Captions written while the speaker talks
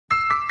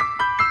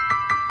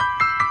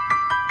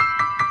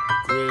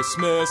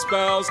Christmas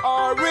bells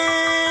are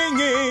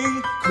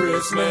ringing.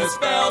 Christmas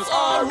bells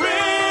are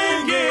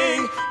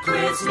ringing.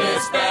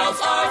 Christmas bells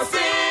are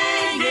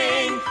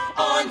singing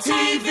on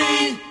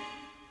TV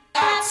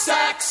at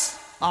Saks.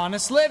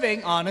 Honest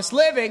living, honest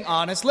living,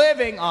 honest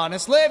living,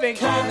 honest living.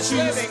 Can't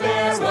you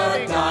spare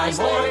a dime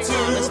or two?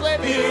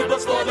 Here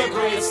before the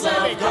grace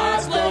of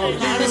God's will.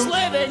 Honest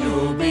living.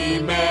 You'll be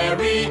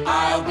merry,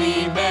 I'll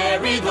be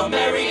merry. Though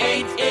merry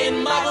ain't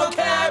in my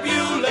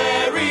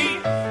vocabulary.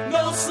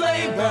 No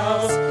sleigh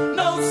bells,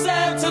 no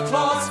Santa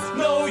Claus,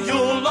 no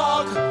Yule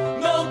log,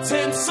 no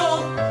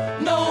tinsel,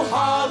 no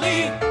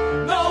holly,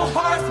 no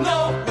hearth,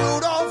 no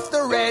Rudolph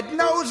the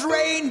red-nosed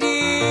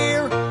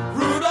reindeer.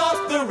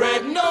 Rudolph the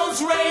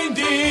red-nosed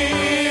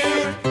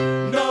reindeer.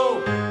 No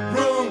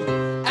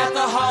room at the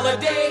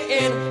Holiday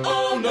Inn,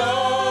 oh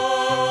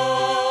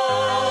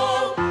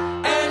no.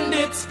 And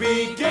it's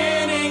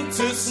beginning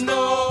to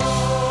snow.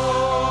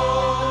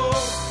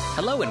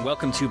 Hello and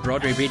welcome to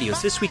Broadway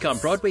Radio's This Week on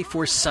Broadway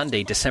for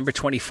Sunday, December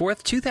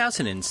 24th,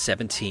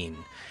 2017.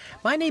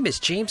 My name is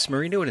James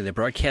Marino, and in the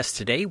broadcast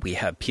today, we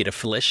have Peter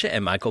Felicia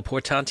and Michael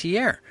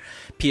Portantiere.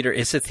 Peter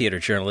is a theater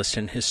journalist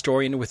and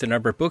historian with a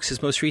number of books.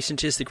 His most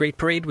recent is The Great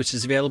Parade, which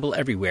is available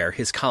everywhere.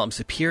 His columns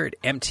appear at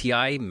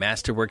MTI,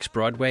 Masterworks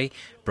Broadway,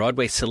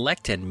 Broadway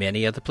Select, and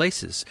many other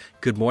places.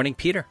 Good morning,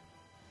 Peter.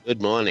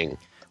 Good morning.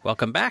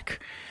 Welcome back.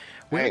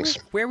 Thanks.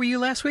 Where were you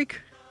last week?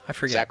 I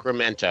forget.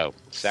 Sacramento.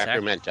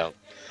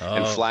 Oh.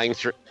 And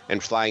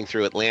flying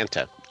through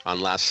Atlanta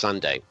on last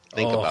Sunday.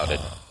 Think about it.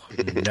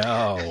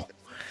 No.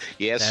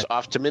 Yes,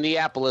 off to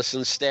Minneapolis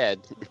instead.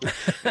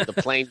 and the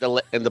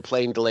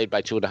plane delayed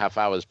by 2.5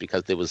 hours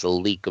because there was a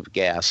leak of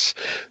gas.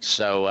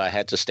 So I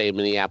had to stay in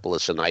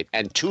Minneapolis a night.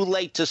 And too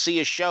late to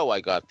see a show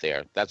I got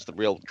there. That's the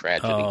real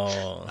tragedy.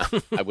 Oh.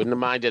 I wouldn't have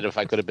minded if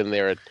I could have been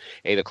there at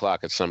 8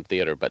 o'clock at some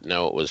theater, but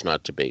no, it was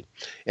not to be.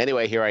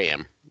 Anyway, here I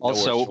am.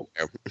 Also,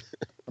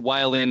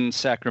 while in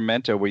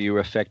Sacramento, were you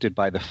affected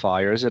by the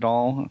fires at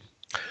all?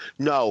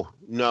 No.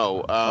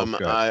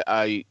 Okay.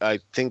 I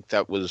think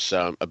that was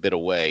a bit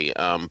away,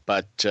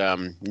 but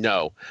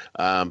no.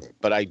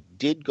 But I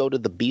did go to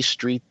the B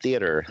Street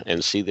Theater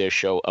and see their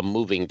show A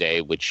Moving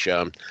Day, which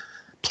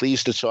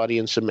pleased its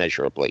audience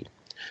immeasurably.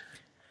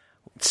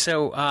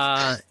 So,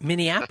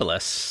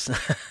 Minneapolis.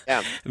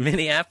 Yeah.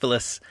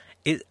 Minneapolis,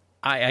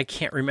 I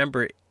can't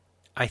remember.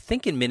 I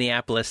think in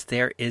Minneapolis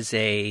there is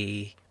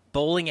a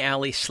bowling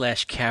alley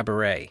 /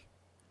 cabaret.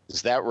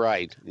 Is that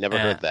right? Never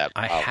heard that.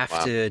 I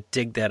have to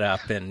dig that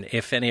up, and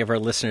if any of our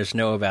listeners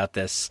know about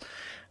this,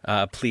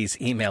 please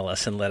email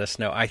us and let us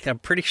know. I'm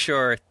pretty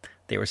sure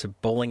there was a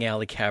bowling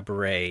alley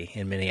cabaret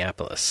in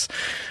Minneapolis.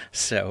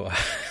 So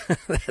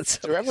that's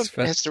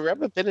has there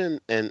ever been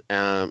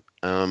a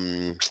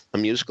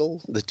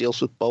musical that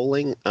deals with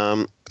bowling?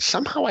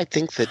 Somehow I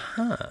think that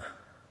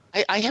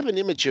I have an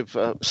image of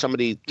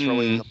somebody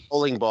throwing a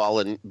bowling ball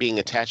and being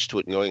attached to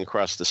it and going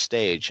across the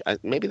stage.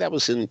 Maybe that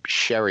was in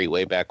Sherry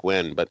way back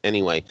when, but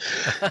anyway,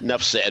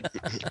 enough said.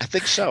 I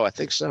think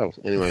so.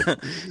 Anyway.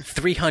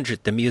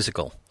 300, the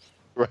musical.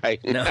 Right.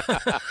 No.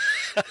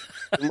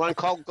 There's been one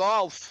called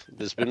golf.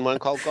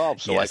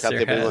 So Yes, I thought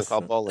there'd be one has.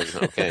 called bowling.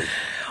 Okay.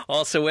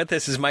 Also with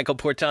us is Michael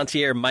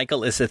Portantiere.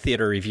 Michael is a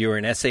theater reviewer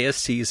and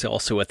essayist. He's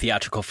also a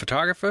theatrical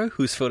photographer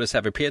whose photos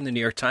have appeared in the New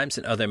York Times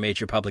and other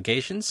major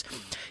publications.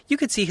 You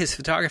can see his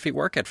photography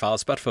work at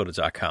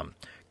followspotphoto.com.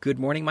 Good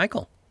morning,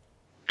 Michael.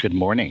 Good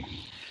morning.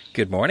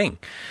 Good morning.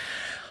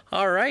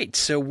 All right,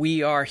 so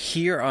we are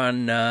here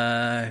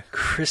on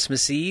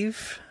Christmas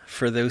Eve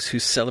for those who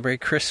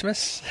celebrate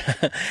Christmas.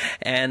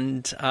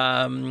 And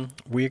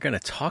we're going to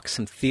talk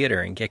some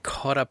theater and get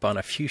caught up on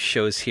a few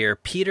shows here.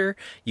 Peter,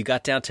 you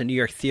got down to New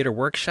York Theater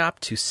Workshop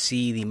to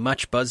see the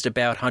much buzzed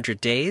about 100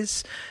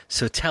 Days.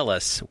 So tell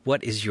us,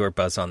 what is your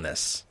buzz on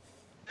this?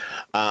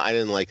 I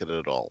didn't like it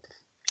at all.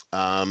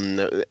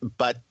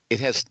 But it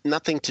has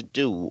nothing to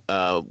do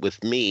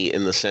with me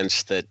in the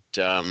sense that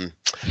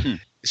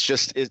it's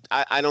just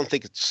I don't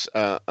think it's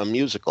a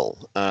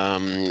musical.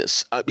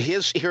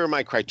 Here are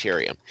my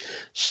criteria.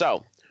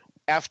 So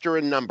after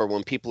a number,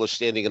 when people are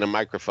standing in a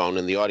microphone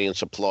and the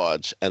audience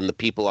applauds and the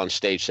people on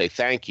stage say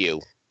thank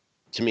you,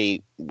 to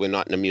me, we're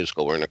not in a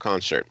musical, we're in a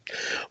concert.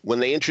 When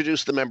they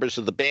introduce the members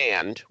of the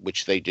band,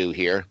 which they do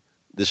here,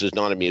 this is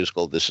not a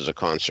musical, this is a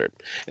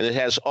concert. And it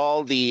has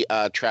all the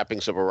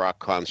trappings of a rock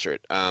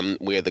concert,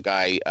 where the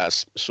guy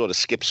sort of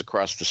skips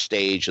across the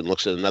stage and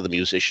looks at another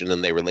musician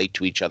and they relate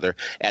to each other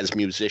as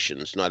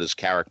musicians, not as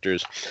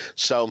characters.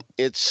 So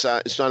it's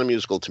not a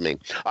musical to me.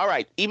 All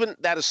right, even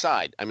that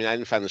aside, I mean, I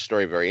didn't find the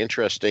story very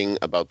interesting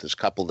about this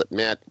couple that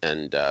met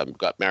and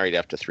got married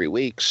after 3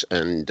 weeks.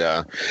 And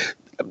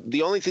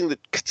the only thing that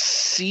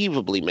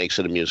conceivably makes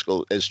it a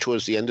musical is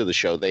towards the end of the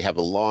show, they have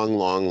a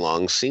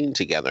long scene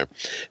together.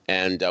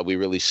 And we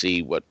really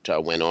see what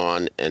went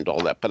on and all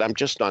that. But I'm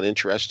just not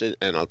interested.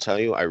 And I'll tell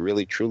you, I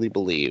really, truly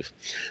believe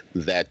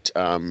that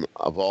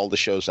of all the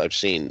shows I've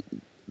seen,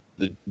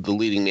 the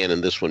leading man in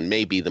this one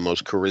may be the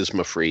most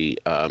charisma-free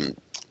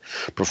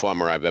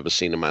performer I've ever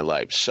seen in my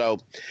life. So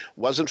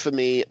wasn't for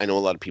me. I know a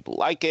lot of people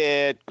like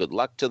it. Good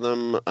luck to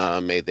them.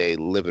 May they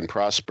live and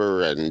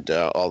prosper and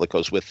all that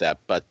goes with that.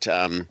 But,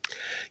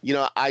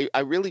 I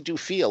really do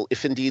feel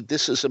if indeed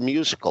this is a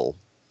musical,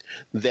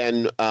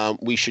 then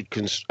we should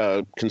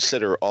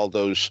consider all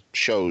those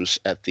shows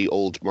at the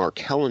old Mark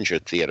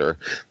Hellinger Theater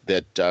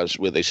that does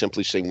where they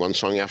simply sing one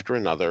song after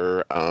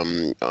another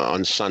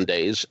on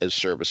Sundays as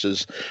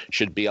services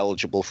should be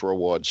eligible for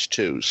awards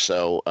too.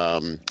 So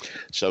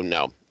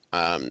no,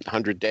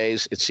 100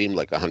 days. It seemed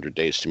like 100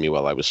 days to me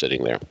while I was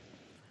sitting there.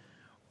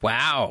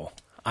 Wow.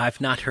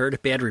 I've not heard a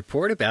bad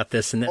report about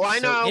this, and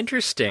that's so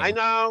interesting. I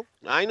know.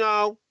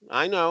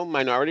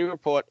 Minority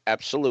Report,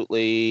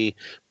 absolutely.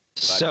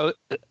 So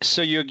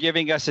you're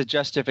giving us a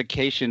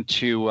justification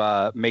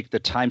to make the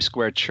Times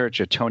Square Church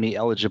a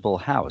Tony-eligible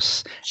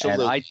house.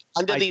 Absolutely.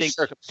 Under these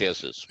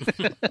circumstances.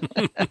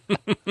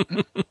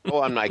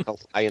 Go on, Michael.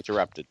 I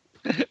interrupted.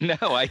 No,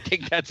 I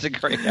think that's a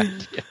great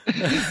idea.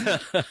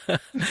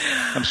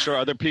 I'm sure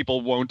other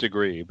people won't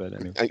agree, but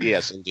anyway.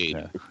 Yes, indeed.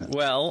 Yeah.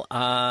 Well,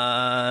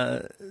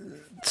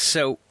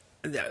 so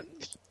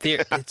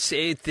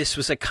this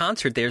was a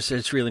concert.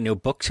 There's really no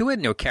book to it,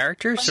 no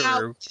characters,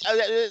 or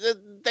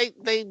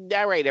they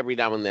narrate every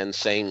now and then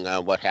saying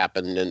what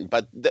happened,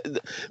 but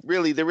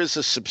really there is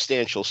a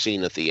substantial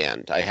scene at the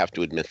end. I have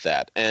to admit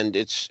that, and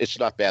it's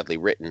not badly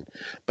written.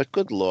 But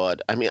good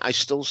Lord, I mean, I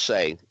still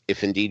say,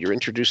 if indeed you're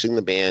introducing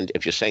the band,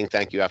 if you're saying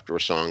thank you after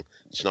a song,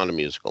 it's not a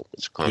musical;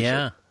 it's a concert.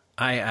 Yeah,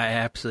 I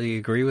absolutely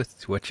agree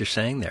with what you're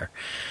saying there.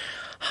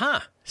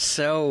 Huh.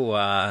 So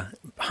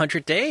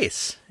 100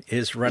 Days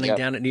is running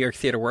down at New York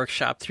Theater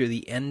Workshop through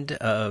the end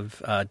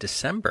of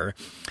December.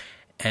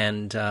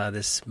 And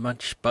this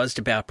much buzzed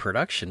about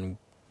production.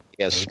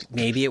 Yes.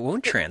 Maybe it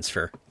won't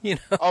transfer,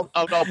 Oh,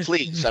 no,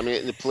 please. I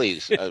mean,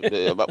 please.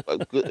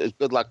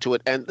 Good luck to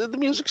it. And the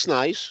music's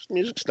nice.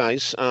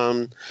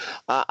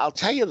 I'll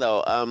tell you,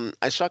 though,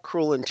 I saw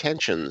Cruel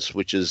Intentions,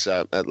 which is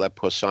at Le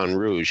Poisson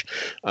Rouge,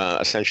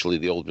 essentially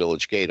the old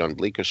Village Gate on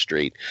Bleecker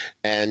Street.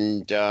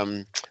 And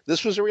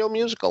this was a real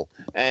musical.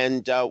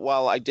 And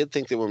while I did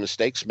think there were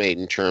mistakes made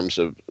in terms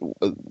of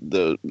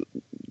the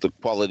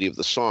quality of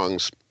the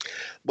songs,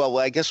 well,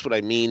 I guess what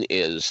I mean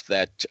is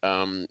that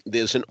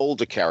there's an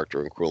older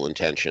character in Cruel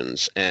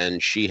Intentions,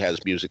 and she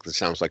has music that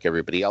sounds like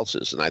everybody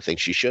else's, and I think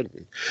she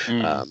shouldn't.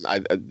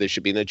 There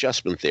should be an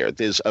adjustment there.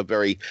 There's a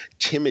very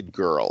timid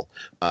girl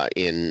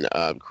in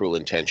Cruel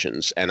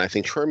Intentions, and I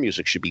think her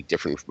music should be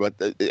different. But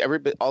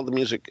all the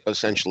music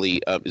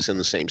essentially is in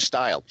the same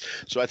style,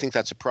 so I think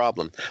that's a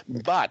problem.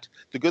 But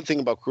the good thing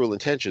about Cruel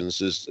Intentions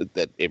is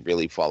that it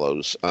really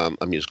follows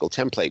a musical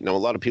template. Now, a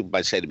lot of people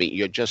might say to me,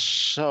 "You're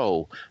just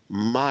so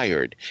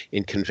mired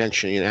in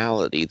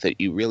conventionality that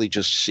you really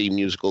just see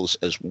musicals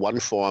as one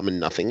form and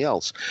nothing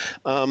else."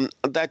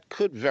 That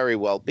could very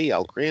well be,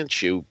 I'll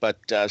grant you, but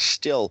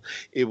still,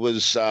 it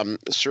was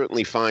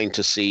certainly fine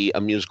to see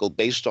a musical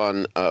based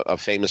on a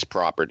famous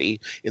property,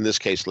 in this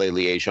case, Les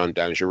Liaisons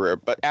Dangereuses,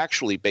 but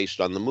actually based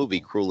on the movie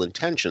Cruel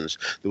Intentions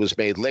that was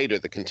made later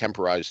that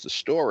contemporized the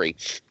story.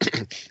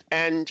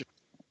 And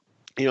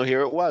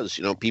here it was.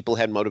 People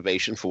had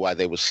motivation for why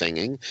they were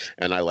singing,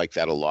 and I like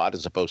that a lot,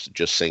 as opposed to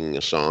just singing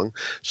a song.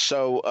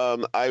 So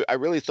I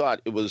really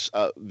thought it was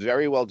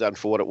very well done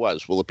for what it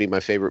was. Will it be my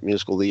favorite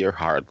musical of the year?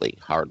 Hardly.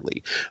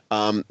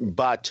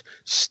 But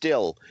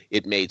still,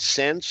 it made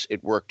sense.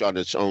 It worked on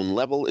its own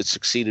level. It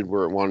succeeded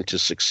where it wanted to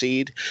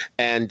succeed.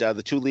 And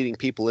the two leading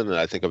people in it,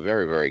 I think, are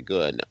very, very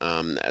good.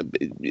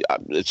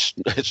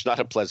 It's not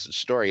a pleasant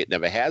story. It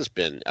never has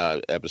been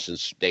ever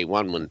since day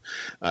one when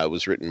it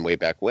was written way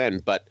back when.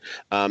 But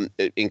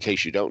in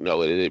case you don't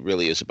know, it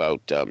really is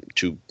about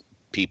two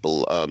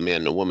people, a man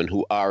and a woman,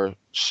 who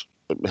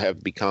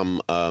have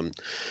become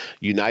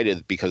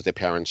united because their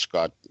parents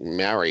got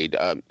married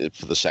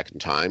for the second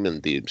time,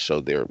 and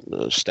so they're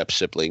step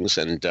siblings.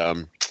 And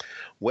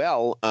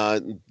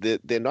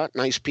they're not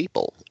nice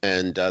people,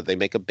 and they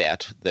make a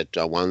bet that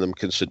one of them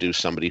can seduce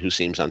somebody who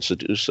seems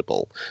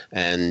unseducible.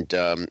 And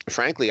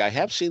frankly, I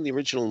have seen the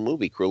original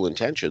movie, Cruel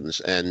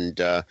Intentions, and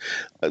the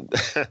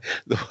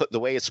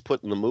way it's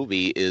put in the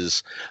movie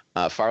is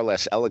far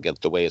less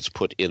elegant the way it's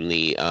put in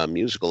the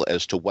musical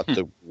as to what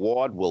the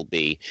reward will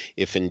be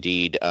if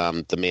indeed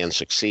the man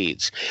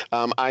succeeds.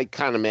 I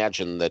can't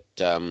imagine that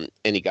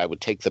any guy would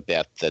take the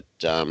bet that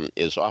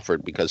is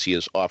offered, because he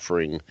is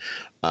offering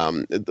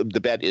the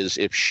bet is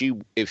if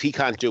he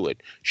can't do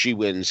it, she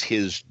wins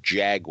his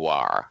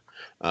Jaguar,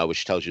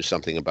 which tells you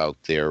something about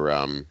their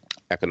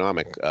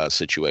economic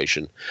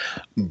situation.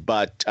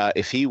 But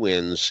if he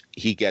wins,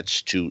 he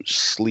gets to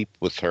sleep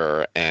with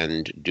her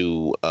and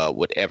do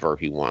whatever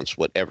he wants.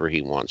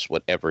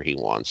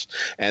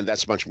 And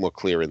that's much more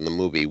clear in the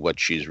movie what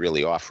she's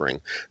really offering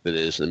than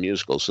it is in the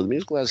musical. So the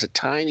musical has a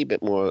tiny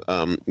bit more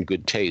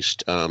good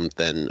taste than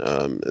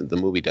the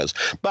movie does.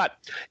 But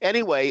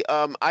anyway,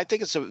 I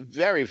think it's a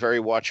very, very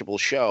watchable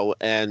show.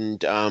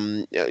 And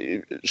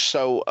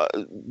so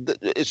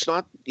it's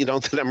not,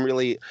 that I'm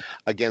really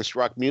against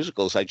rock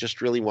musicals. I just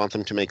just really want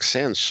them to make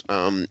sense.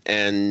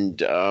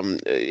 And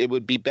it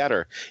would be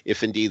better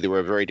if indeed there were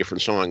a very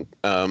different song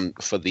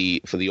for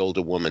the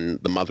older woman,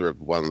 the mother of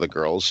one of the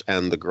girls,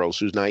 and the girls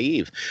who's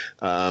naive.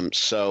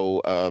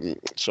 So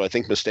I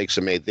think mistakes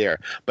are made there.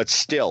 But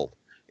still,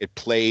 it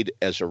played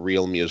as a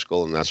real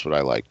musical, and that's what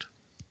I liked.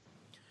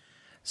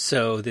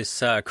 So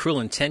this Cruel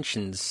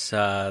Intentions,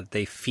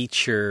 they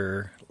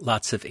feature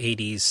lots of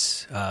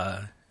 80s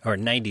or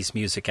 90s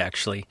music,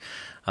 actually.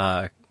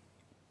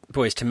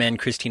 Boys to Men,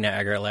 Christina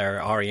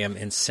Aguilera, R.E.M.,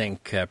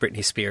 NSYNC,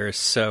 Britney Spears.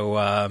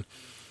 So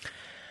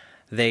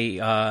do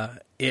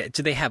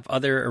they have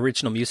other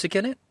original music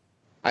in it?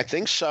 I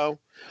think so.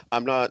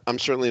 I'm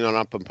certainly not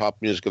up on pop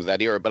music of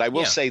that era, but I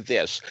will say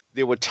this.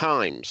 There were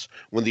times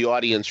when the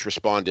audience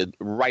responded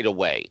right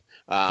away.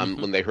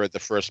 When they heard the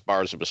first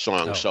bars of a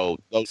song. So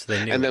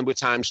and then with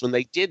times when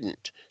they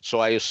didn't. So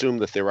I assume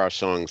that there are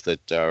songs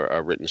that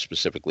are written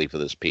specifically for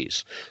this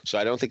piece. So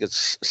I don't think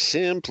it's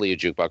simply a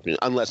jukebox music,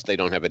 unless they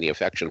don't have any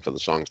affection for the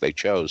songs they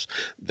chose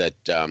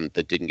that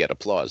didn't get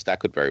applause. That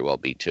could very well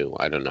be too.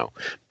 I don't know.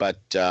 But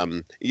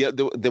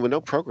there were no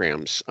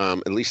programs.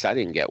 At least I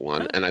didn't get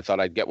one, and I thought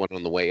I'd get one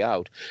on the way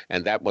out,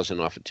 and that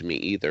wasn't offered to me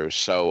either.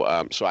 So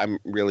I'm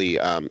really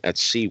at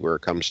sea where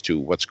it comes to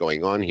what's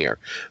going on here.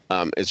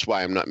 It's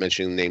why I'm not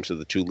mentioning the names of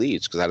the two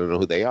leads, because I don't know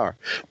who they are,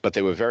 but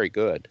they were very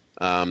good.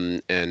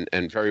 And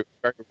very,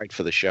 very right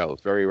for the show.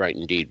 Very right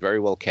indeed. Very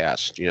well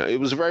cast. It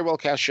was a very well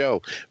cast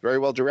show. Very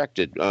well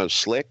directed.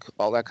 Slick,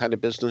 all that kind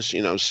of business.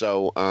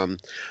 So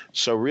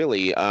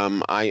really,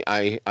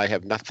 I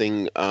have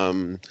nothing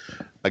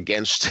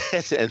against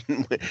it,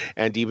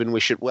 and even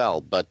wish it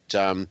well. But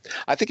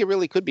I think it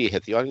really could be a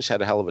hit. The audience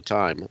had a hell of a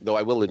time. Though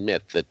I will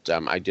admit that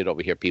I did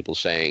overhear people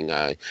saying,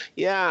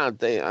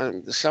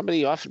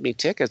 somebody offered me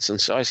tickets,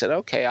 and so I said,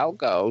 okay, I'll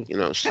go.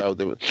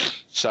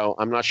 So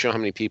I'm not sure how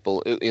many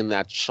people in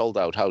that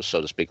sold-out house,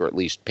 so to speak, or at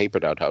least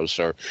papered-out house,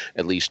 or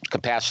at least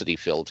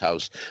capacity-filled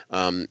house,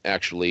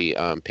 actually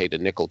paid a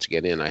nickel to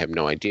get in. I have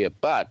no idea.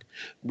 But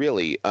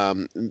really,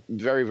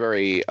 very,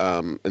 very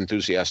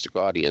enthusiastic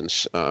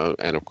audience.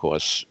 And, of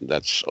course,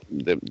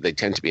 they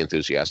tend to be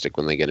enthusiastic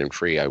when they get in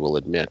free, I will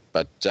admit.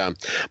 But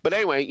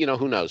anyway,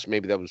 who knows?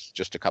 Maybe that was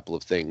just a couple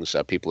of things.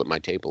 People at my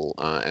table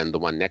and the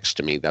one next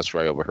to me, that's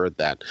where I overheard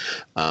that.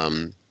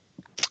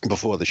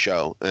 Before the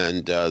show,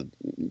 and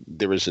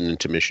there is an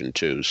intermission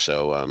too,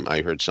 so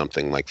I heard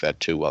something like that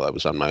too while I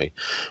was on my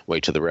way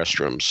to the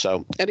restroom.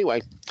 So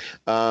anyway,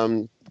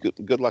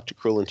 good luck to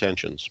Cruel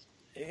Intentions.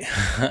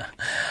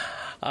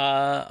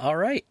 All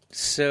right,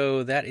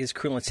 so that is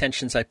Cruel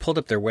Intentions. I pulled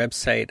up their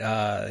website.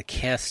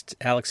 Cast: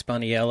 Alex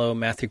Boniello,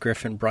 Matthew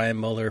Griffin, Brian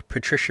Mueller,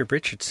 Patricia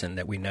Richardson,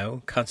 that we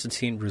know,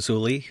 Constantine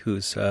Rizzulli,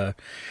 who's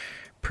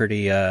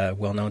pretty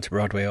well known to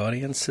Broadway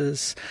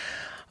audiences.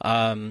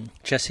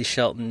 Jesse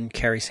Shelton,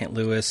 Carrie St.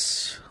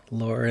 Louis,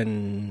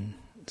 Lauren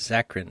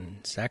Zachrin,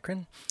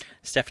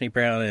 Stephanie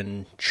Brown,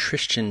 and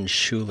Tristan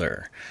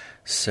Schuler.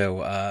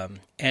 So,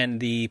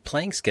 and the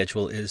playing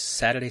schedule is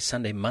Saturday,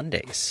 Sunday,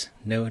 Mondays.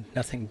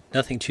 Nothing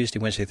Tuesday,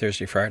 Wednesday,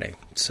 Thursday, Friday.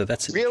 So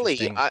that's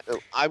really.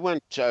 I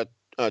went 10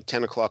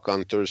 o'clock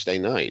on Thursday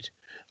night.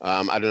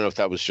 I don't know if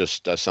that was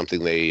just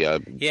something they.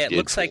 It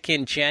looks like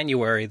in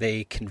January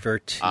they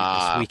convert to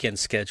this weekend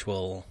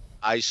schedule.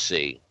 I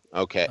see.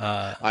 Okay.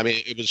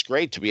 It was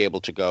great to be able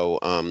to go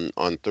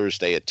on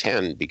Thursday at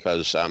 10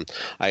 because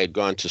I had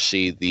gone to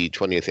see the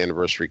 20th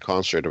anniversary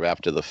concert of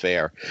After the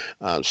Fair,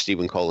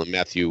 Stephen Cole and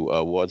Matthew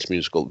Ward's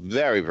musical.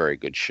 Very, very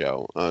good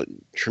show.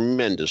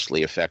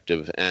 Tremendously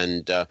effective.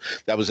 And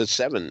that was at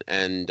 7,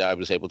 and I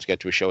was able to get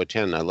to a show at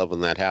 10. I love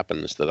when that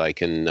happens, that I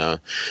can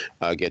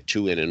get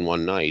 2 in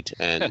one night.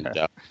 And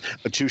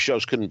the 2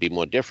 shows couldn't be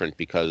more different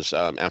because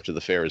After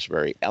the Fair is a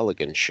very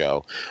elegant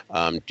show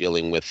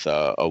dealing with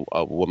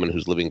a woman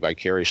who's living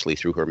vicariously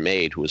through her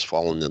maid who has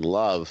fallen in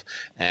love,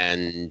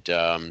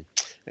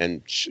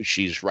 and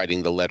she's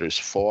writing the letters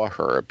for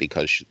her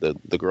because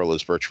the girl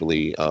is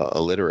virtually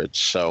illiterate.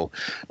 So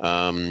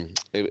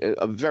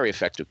a very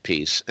effective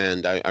piece,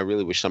 and I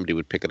really wish somebody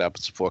would pick it up.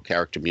 It's a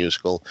 4-character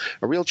musical,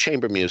 a real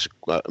chamber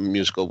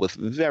musical with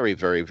very,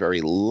 very,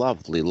 very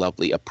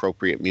lovely,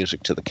 appropriate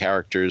music to the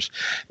characters,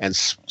 and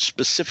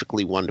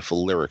specifically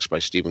wonderful lyrics by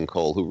Stephen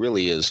Cole, who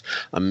really is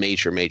a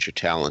major, major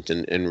talent,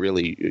 and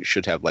really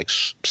should have like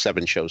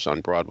 7 shows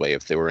on Broadway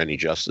if there were any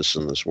justice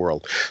in this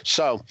world.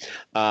 So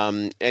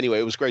anyway,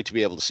 it was great to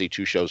be able to see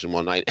 2 shows in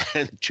one night,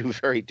 and 2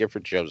 very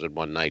different shows in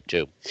one night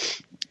too.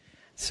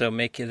 So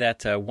make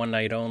that one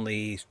night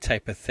only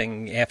type of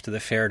thing after the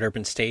fair at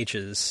Urban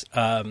Stages.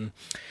 All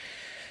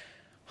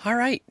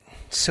right.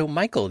 So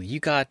Michael, you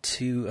got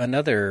to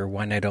another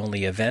one night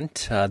only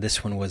event.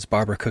 This one was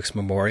Barbara Cook's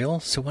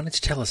Memorial. So why don't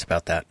you tell us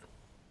about that?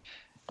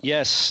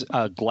 Yes,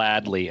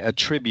 gladly. A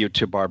tribute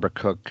to Barbara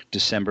Cook,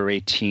 December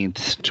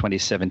 18th,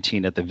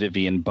 2017, at the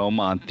Vivian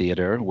Beaumont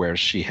Theater, where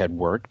she had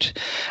worked.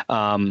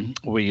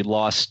 We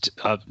lost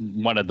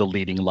one of the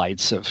leading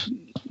lights of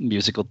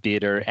musical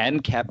theater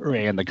and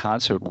cabaret in the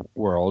concert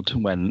world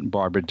when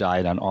Barbara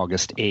died on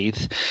August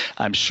 8th.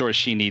 I'm sure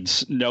she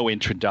needs no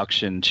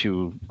introduction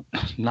to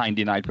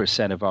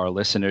 99% of our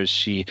listeners.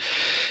 She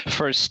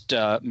first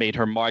made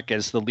her mark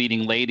as the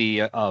leading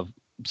lady of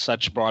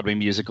such Broadway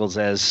musicals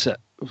as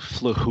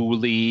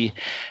Flahooley,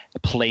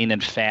 Plain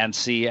and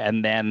Fancy,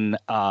 and then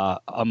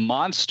a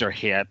monster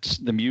hit,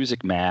 The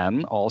Music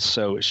Man.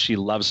 Also, She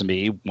Loves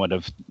Me, one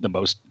of the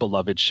most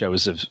beloved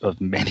shows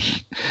of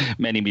many,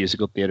 many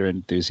musical theater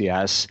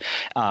enthusiasts.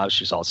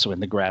 She's also in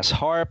The Grass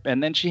Harp,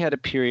 and then she had a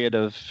period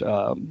of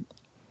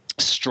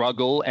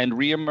struggle and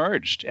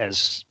reemerged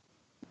as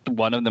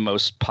one of the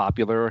most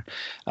popular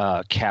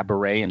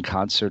cabaret and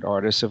concert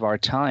artists of our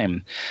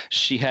time.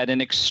 She had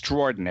an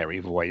extraordinary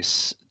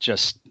voice,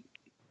 just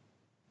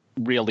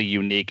really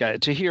unique.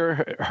 To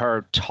hear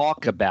her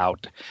talk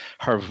about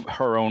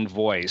her own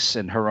voice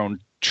and her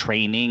own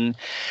training,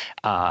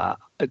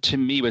 to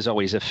me was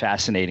always a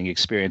fascinating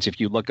experience. If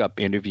you look up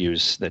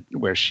interviews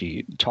where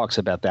she talks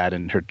about that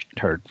and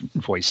her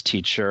voice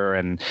teacher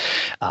and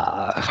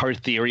her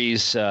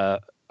theories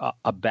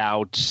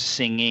about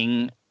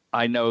singing,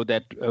 I know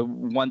that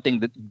one thing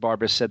that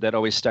Barbara said that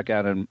always stuck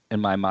out in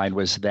my mind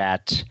was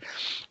that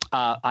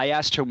I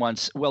asked her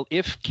once, well,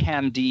 if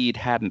Candide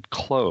hadn't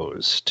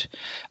closed,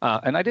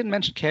 and I didn't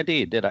mention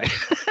Candide, did I?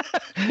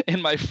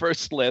 In my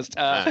first list.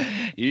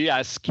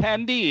 Yes,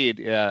 Candide.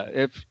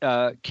 If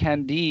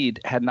Candide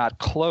had not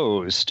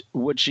closed,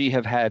 would she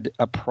have had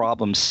a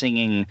problem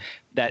singing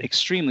that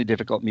extremely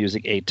difficult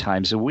music 8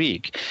 times a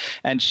week?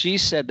 And she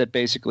said that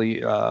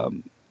basically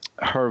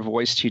her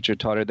voice teacher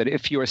taught her that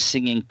if you're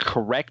singing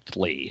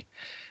correctly,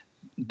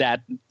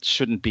 that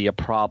shouldn't be a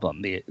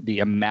problem, the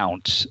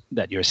amount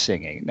that you're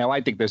singing. Now, I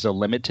think there's a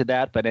limit to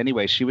that, but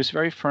anyway, she was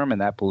very firm in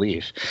that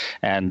belief.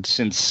 And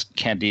since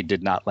Candide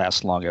did not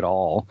last long at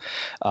all,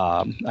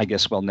 I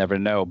guess we'll never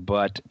know.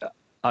 But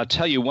I'll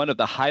tell you, one of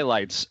the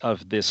highlights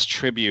of this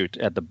tribute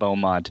at the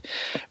Beaumont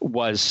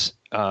was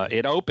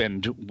it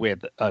opened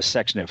with a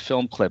section of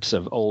film clips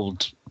of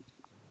old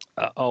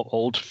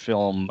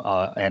film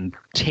and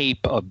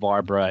tape of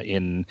Barbara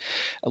in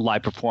a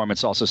live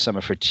performance, also some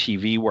of her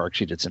TV work.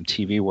 She did some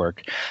TV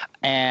work.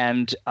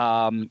 And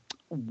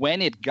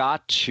when it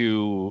got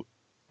to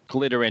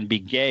Glitter and Be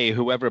Gay,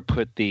 whoever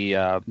put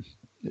the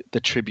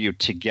tribute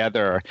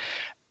together,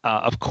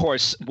 of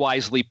course,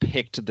 wisely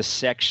picked the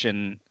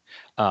section,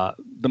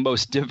 the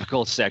most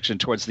difficult section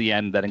towards the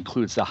end that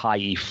includes the high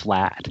E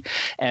flat.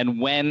 And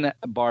when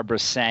Barbara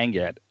sang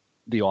it,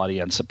 the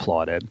audience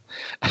applauded.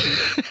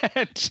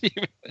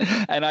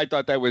 And I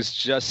thought that was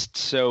just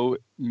so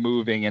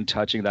moving and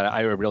touching that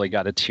I really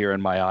got a tear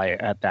in my eye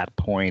at that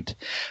point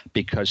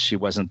because she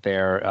wasn't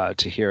there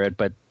to hear it.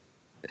 But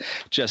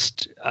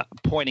just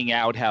pointing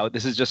out how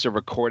this is just a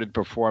recorded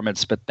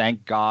performance, but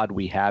thank God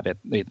we have it.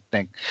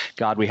 Thank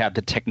God we have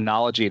the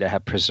technology to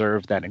have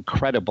preserved that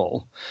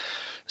incredible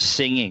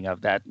singing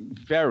of that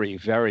very,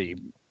 very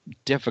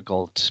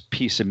difficult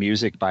piece of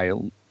music by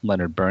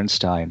Leonard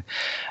Bernstein.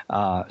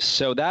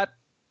 So that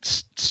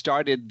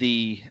started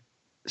the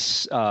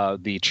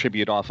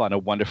tribute off on a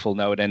wonderful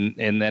note, and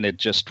then it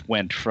just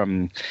went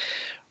from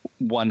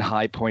one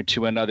high point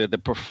to another. The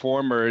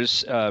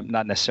performers,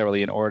 not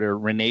necessarily in order,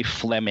 Renee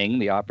Fleming,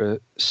 the opera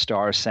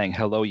star, sang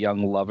Hello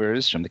Young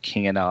Lovers from The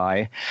King and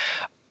I.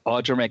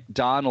 Audra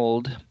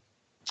McDonald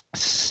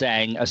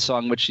sang a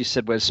song which she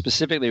said was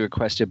specifically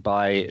requested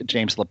by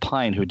James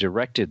Lapine, who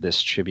directed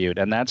this tribute.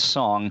 And that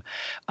song,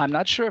 I'm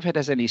not sure if it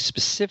has any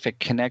specific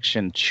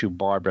connection to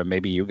Barbara.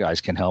 Maybe you guys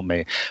can help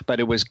me. But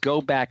it was Go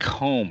Back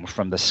Home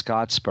from the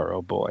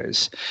Scottsboro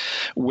Boys,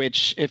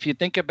 which, if you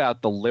think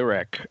about the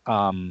lyric,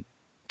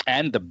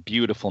 and the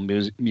beautiful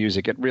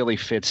music, it really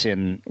fits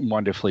in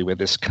wonderfully with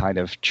this kind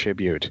of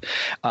tribute.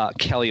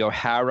 Kelly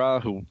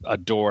O'Hara, who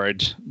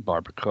adored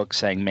Barbara Cook,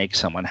 sang Make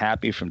Someone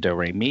Happy from Do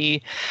Re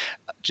Mi.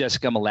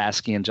 Jessica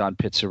Molaski and John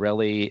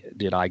Pizzarelli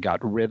did I Got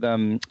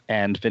Rhythm.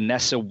 And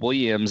Vanessa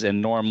Williams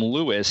and Norm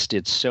Lewis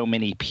did So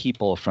Many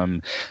People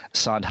from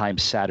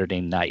Sondheim's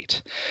Saturday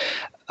Night.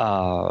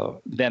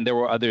 Then there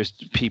were other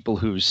people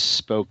who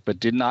spoke but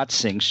did not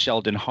sing.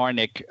 Sheldon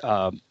Harnick,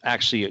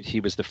 actually, he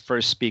was the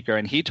first speaker,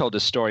 and he told a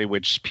story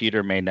which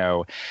Peter may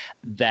know,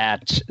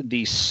 that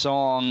the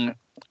song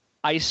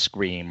Ice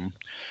Cream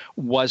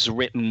was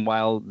written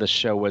while the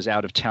show was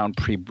out of town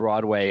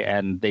pre-Broadway,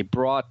 and they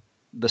brought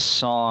the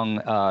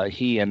song,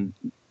 he and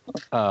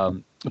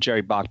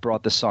Jerry Bach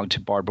brought the song to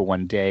Barbara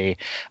one day.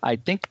 I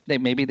think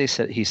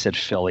he said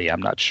Philly.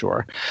 I'm not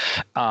sure.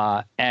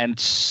 And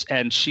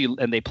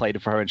they played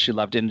it for her, and she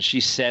loved it. And she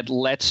said,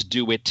 "Let's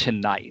do it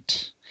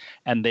tonight."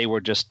 And they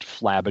were just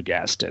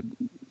flabbergasted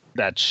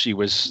that she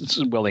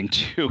was willing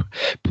to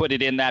put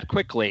it in that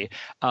quickly.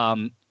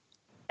 But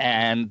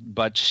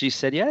she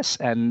said yes,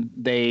 and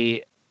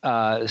they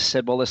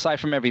said, well, aside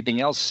from everything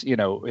else,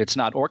 it's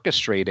not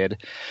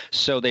orchestrated.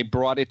 So they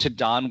brought it to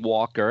Don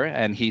Walker,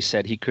 and he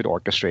said he could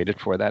orchestrate it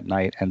for that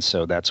night. And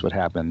so that's what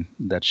happened.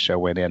 That show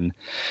went in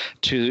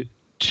to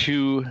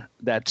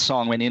that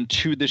song went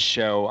into the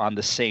show on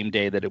the same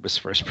day that it was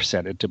first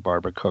presented to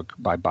Barbara Cook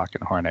by Bach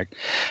and Harnick.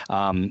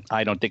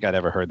 I don't think I'd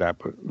ever heard that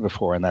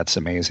before, and that's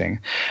amazing.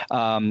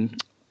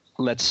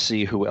 Let's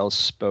see who else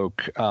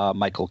spoke.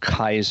 Michael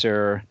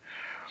Kaiser.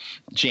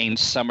 Jane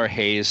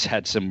Summerhays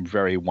had some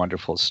very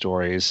wonderful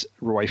stories.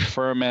 Roy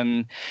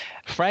Furman.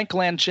 Frank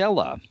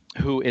Langella,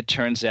 who it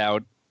turns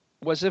out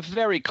was a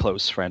very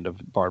close friend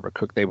of Barbara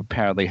Cook. They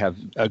apparently have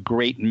a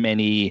great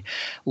many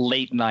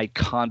late-night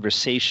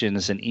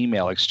conversations and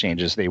email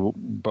exchanges. They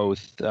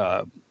both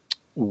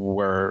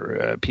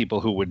were people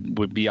who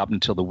would be up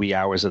until the wee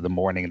hours of the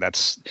morning.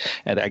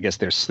 And I guess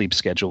their sleep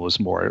schedule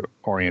was more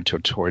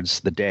oriented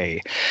towards the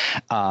day.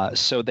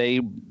 So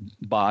they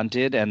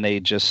bonded, and they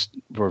just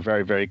were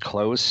very, very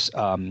close.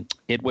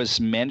 It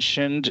was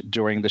mentioned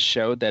during the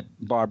show that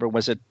Barbara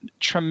was a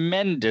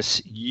tremendous,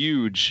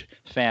 huge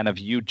fan of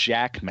Hugh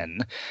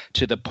Jackman,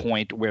 to the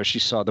point where she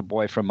saw The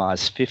Boy from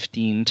Oz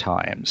 15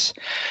 times.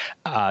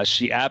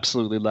 She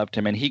absolutely loved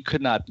him, and he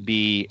could not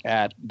be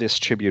at this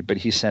tribute, but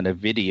he sent a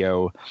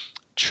video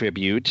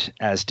tribute,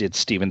 as did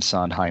Stephen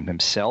Sondheim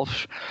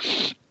himself.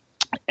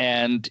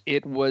 And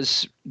it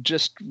was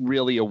just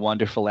really a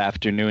wonderful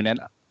afternoon.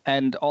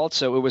 And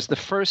also, it was the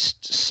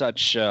first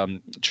such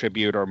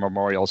tribute or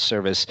memorial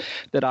service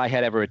that I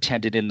had ever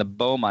attended in the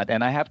Beaumont.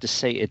 And I have to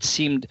say, it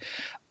seemed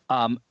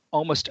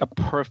almost a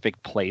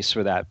perfect place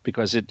for that,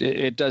 because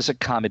it does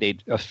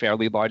accommodate a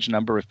fairly large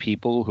number of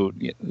people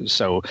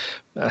so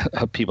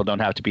people don't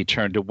have to be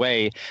turned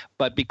away.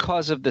 But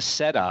because of the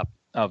setup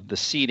of the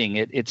seating,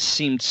 it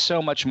seemed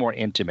so much more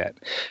intimate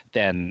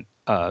than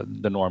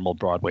the normal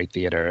Broadway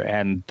theater.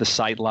 And the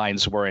sight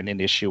lines weren't an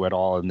issue at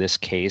all in this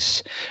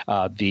case.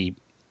 The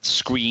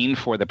screen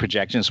for the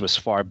projections was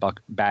far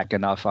back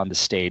enough on the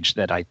stage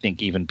that I think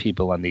even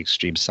people on the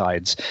extreme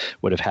sides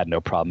would have had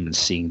no problem in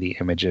seeing the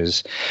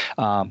images.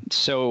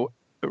 So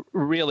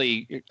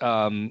really,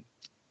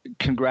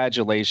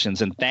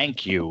 congratulations and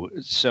thank you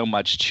so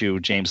much to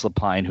James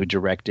Lapine, who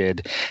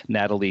directed,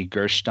 Natalie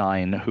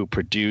Gerstein, who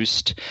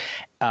produced,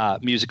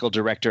 musical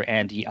director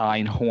Andy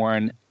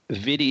Einhorn,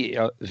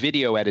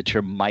 video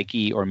editor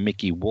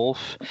Mickey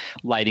Wolf,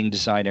 lighting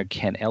designer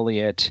Ken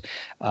Elliott,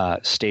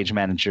 stage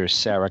manager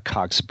Sarah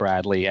Cox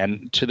Bradley,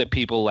 and to the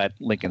people at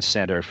Lincoln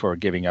Center for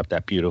giving up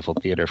that beautiful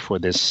theater for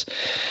this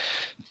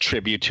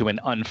tribute to an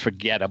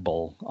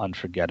unforgettable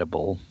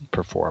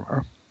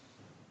performer.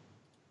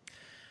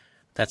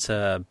 That's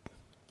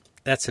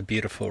a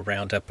beautiful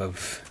roundup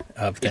of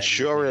that. It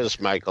sure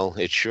is, Michael.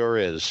 It sure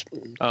is.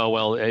 Oh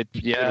well,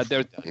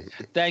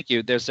 thank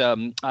you. There's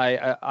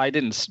I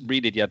didn't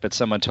read it yet, but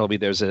someone told me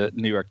there's a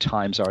New York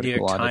Times article. New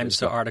York on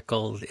Times it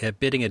article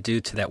bidding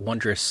adieu to that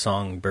wondrous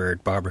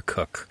songbird Barbara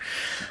Cook.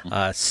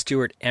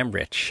 Stuart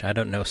Emrich. I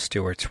don't know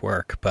Stuart's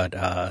work, but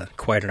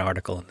quite an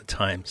article in the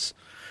Times.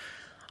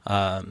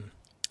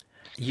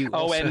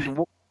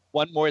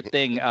 One more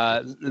thing,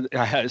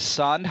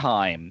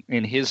 Sondheim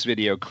in his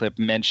video clip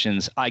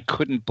mentions, I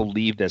couldn't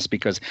believe this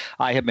because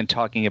I have been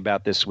talking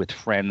about this with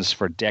friends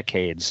for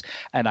decades,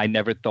 and I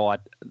never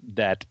thought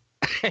that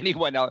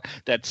anyone else,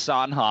 that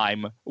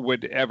Sondheim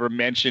would ever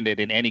mention it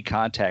in any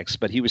context,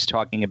 but he was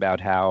talking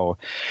about how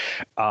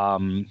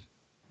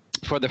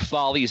for the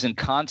Follies in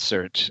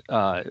Concert,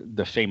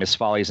 the famous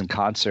Follies in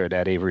Concert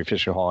at Avery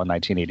Fisher Hall in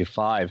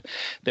 1985,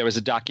 there was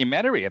a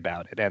documentary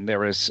about it, and there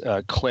was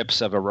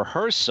clips of a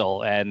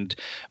rehearsal, and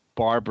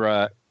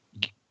Barbara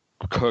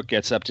Cook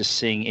gets up to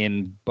sing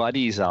in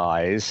Buddy's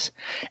Eyes,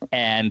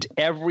 and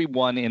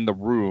everyone in the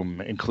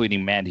room,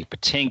 including Mandy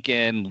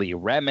Patinkin, Lee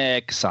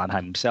Remick,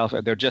 Sondheim himself,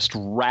 they're just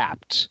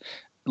rapt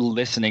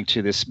listening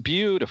to this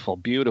beautiful,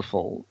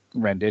 beautiful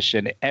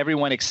rendition.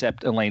 Everyone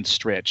except Elaine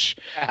Stritch,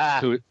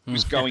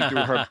 who's going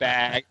through her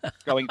bag,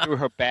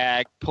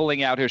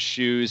 pulling out her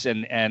shoes,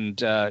 and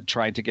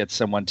trying to get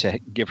someone to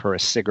give her a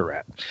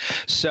cigarette.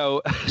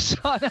 So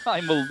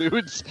Sondheim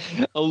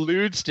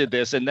alludes to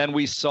this, and then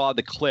we saw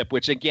the clip,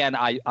 which again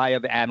I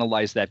have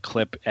analyzed that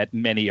clip at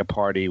many a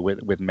party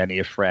with many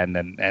a friend,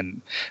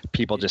 and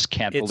people just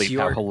can't believe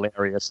how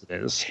hilarious it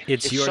is.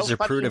 It's yours, so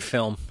Zapruder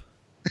film.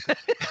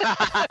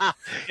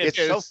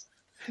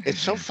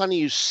 It's so funny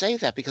you say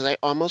that, because I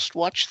almost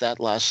watched that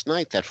last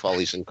night, that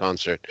Follies in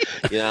Concert.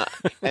 Yeah,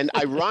 and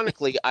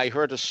ironically, I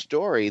heard a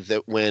story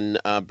that when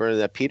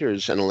Bernadette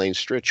Peters and Elaine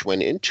Stritch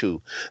went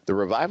into the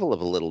revival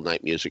of A Little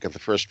Night Music at the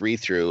first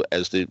read-through,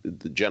 as the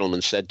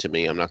gentleman said to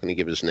me, I'm not going to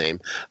give his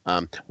name,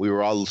 we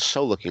were all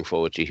so looking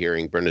forward to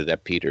hearing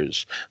Bernadette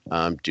Peters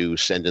do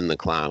Send in the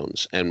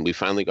Clowns. And we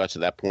finally got to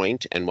that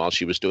point, and while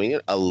she was doing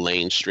it,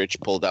 Elaine Stritch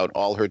pulled out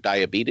all her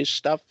diabetes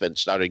stuff and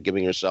started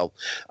giving herself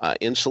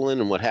insulin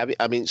and what have you.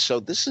 I mean, so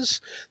this is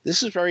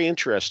very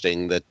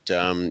interesting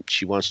that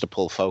she wants to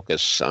pull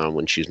focus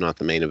when she's not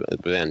the main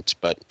event.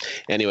 But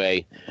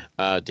anyway,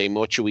 de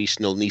mortuis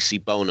nil nisi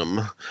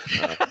bonum.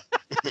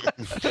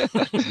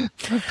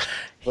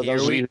 For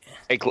those of you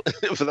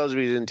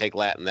who didn't take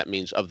Latin, that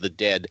means of the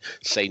dead,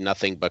 say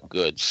nothing but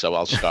good. So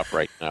I'll stop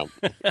right now.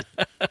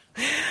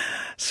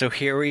 So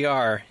here we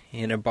are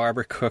in a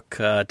Barbara Cook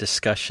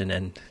discussion,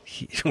 and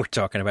we're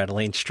talking about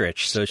Elaine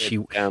Stritch. So she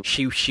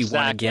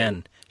won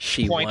again.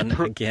 She won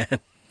again.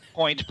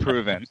 Point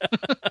proven.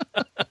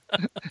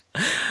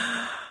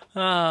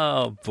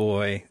 Oh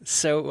boy!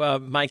 So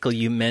Michael,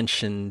 you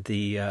mentioned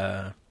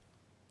that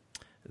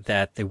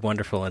the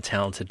wonderful and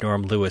talented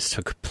Norm Lewis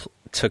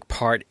took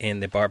part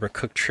in the Barbara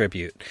Cook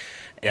tribute.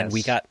 And Yes.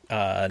 we got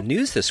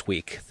news this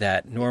week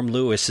that Norm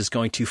Lewis is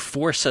going to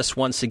force us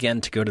once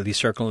again to go to the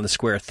Circle in the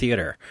Square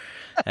Theater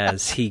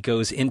as he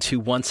goes into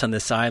Once on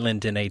This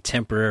Island in a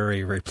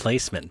temporary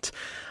replacement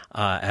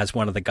as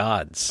one of the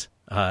gods.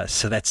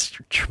 So that's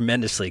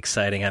tremendously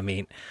exciting. I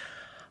mean,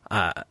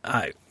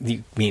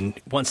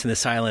 Once on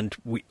This Island,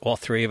 all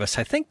three of us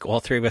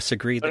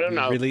agree that we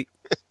really...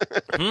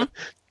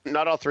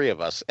 Not all three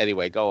of us.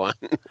 Anyway, go on.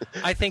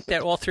 I think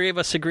that all three of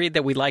us agreed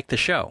that we liked the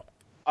show.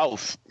 Oh,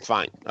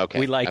 fine. Okay.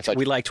 We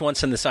liked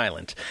Once on This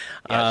Island.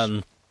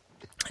 Yes.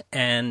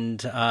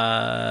 And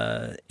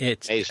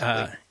it's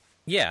Basically.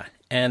 yeah,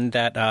 and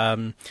that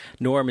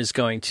Norm is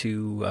going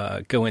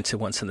to go into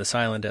Once on This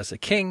Island as a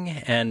king,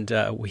 and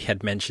we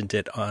had mentioned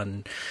it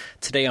on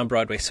Today on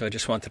Broadway, so I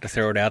just wanted to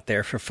throw it out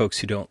there for folks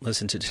who don't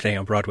listen to Today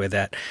on Broadway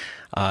that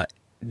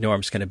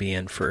Norm's going to be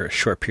in for a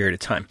short period of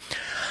time.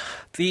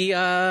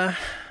 The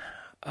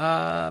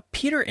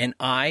Peter and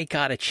I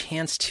got a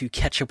chance to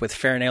catch up with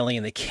Farinelli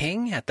and the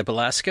King at the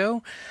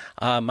Belasco.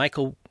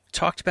 Michael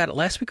talked about it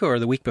last week or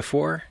the week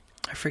before.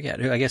 I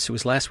forget. I guess it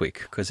was last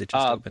week because it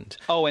just opened.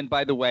 Oh, and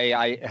by the way,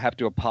 I have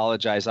to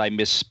apologize. I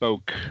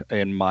misspoke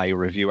in my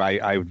review.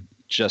 I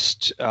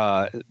just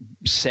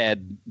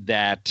said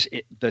that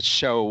the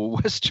show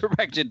was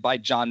directed by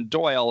John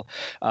Doyle,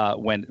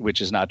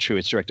 which is not true.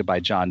 It's directed by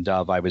John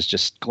Dove. I was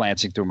just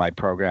glancing through my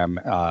program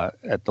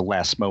at the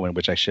last moment,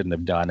 which I shouldn't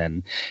have done,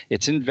 and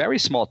it's in very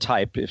small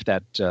type, if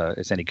that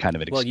is any kind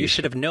of an excuse. Well, you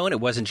should have known it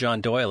wasn't John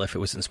Doyle if it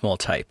was in small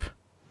type.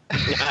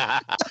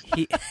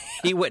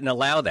 He wouldn't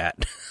allow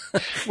that.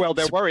 Well,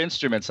 there were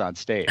instruments on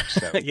stage.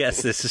 So.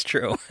 Yes, this is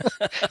true.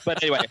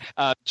 But anyway,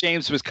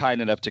 James was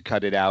kind enough to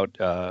cut it out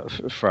of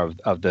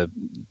the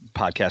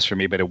podcast for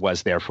me, but it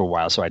was there for a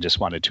while, so I just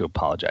wanted to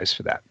apologize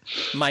for that.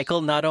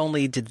 Michael, not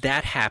only did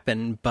that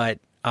happen, but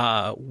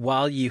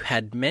while you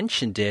had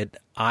mentioned it,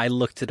 I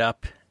looked it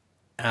up,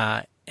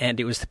 and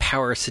it was the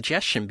power of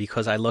suggestion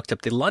because I looked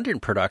up the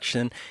London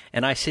production,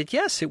 and I said,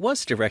 yes, it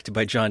was directed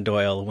by John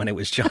Doyle when it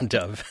was John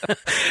Dove,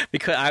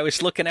 because I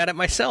was looking at it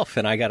myself,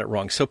 and I got it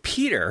wrong. So,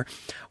 Peter,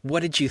 what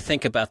did you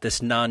think about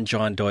this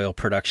non-John Doyle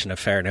production of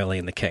Farinelli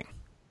and the King?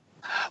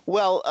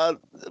 Well,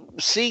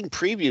 seeing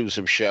previews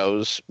of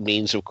shows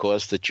means, of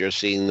course, that you're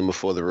seeing them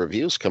before the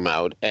reviews come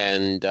out.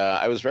 And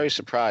I was very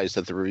surprised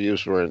that the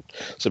reviews weren't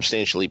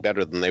substantially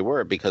better than they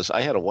were because I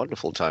had a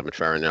wonderful time at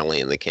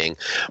Farinelli and the King.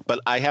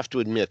 But I have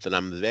to admit that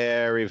I'm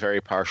very,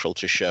 very partial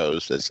to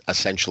shows that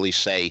essentially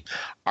say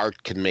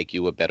art can make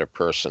you a better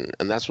person.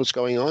 And that's what's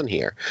going on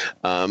here.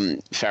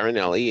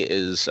 Farinelli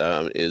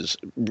is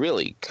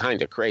really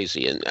kind of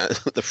crazy. And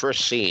the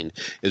first scene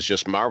is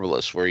just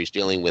marvelous where he's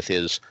dealing with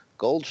his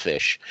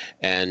goldfish,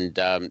 and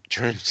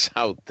turns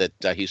out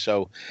that he's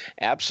so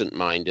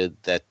absent-minded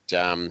that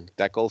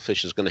that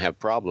goldfish is going to have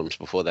problems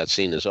before that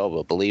scene is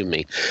over, believe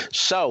me.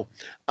 So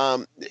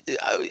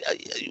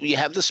you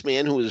have this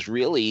man who is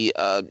really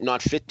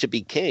not fit to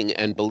be king,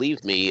 and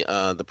believe me,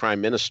 the prime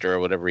minister or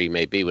whatever he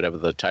may be, whatever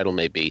the title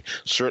may be,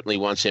 certainly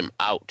wants him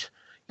out.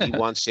 He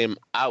wants him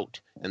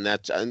out, and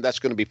that's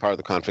going to be part of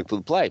the conflict of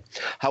the play.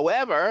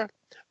 However,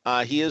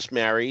 he is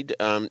married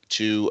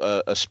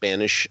to a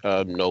Spanish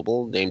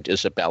noble named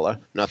Isabella,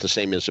 not the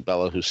same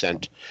Isabella who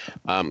sent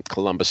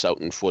Columbus out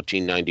in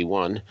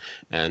 1491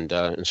 and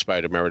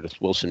inspired a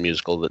Meredith Willson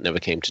musical that never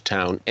came to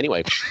town.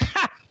 Anyway,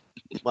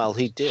 well,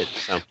 he did.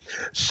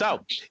 So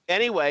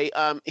anyway,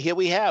 here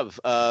we have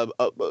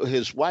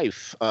his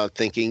wife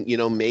thinking,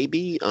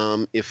 maybe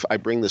if I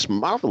bring this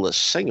marvelous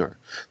singer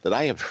that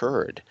I have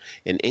heard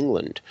in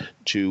England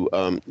to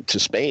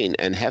Spain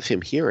and have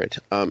him hear it,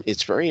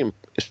 it's very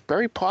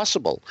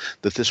possible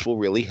that this will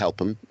really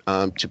help him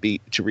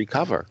to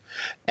recover.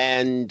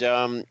 And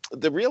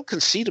the real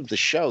conceit of the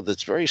show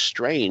that's very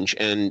strange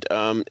and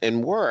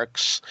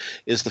works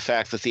is the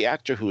fact that the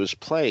actor who is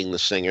playing the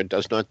singer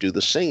does not do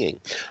the singing.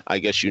 I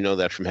guess you know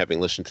that from having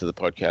listened to the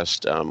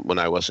podcast when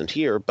I wasn't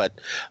here. But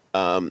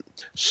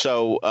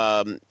so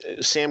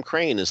Sam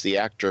Crane is the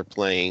actor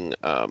playing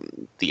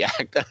the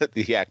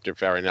actor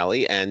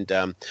Farinelli, and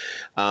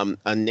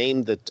a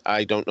name that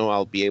I don't know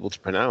I'll be able to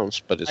pronounce,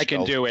 but it's I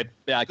can do it.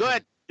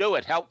 Good. Do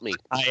it. Help me.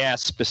 I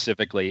asked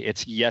specifically.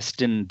 It's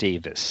Yeston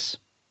Davis.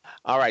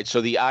 All right, so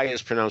the I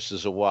is pronounced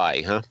as a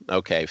Y, huh?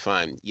 Okay,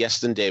 fine.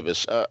 Yeston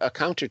Davis, a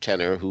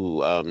countertenor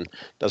who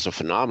does a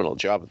phenomenal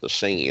job of the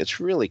singing. It's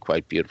really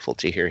quite beautiful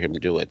to hear him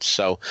do it.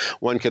 So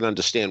one can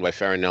understand why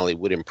Farinelli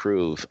would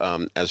improve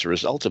as a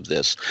result of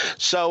this.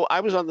 So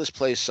I was on this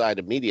play side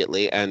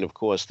immediately, and of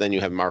course, then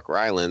you have Mark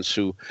Rylance,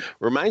 who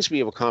reminds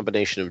me of a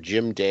combination of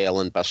Jim Dale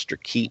and Buster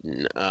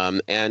Keaton,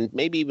 and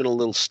maybe even a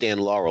little Stan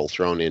Laurel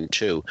thrown in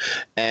too.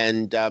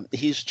 And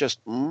he's just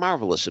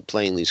marvelous at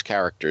playing these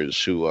characters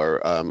who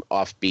are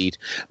offbeat,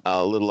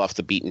 a little off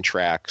the beaten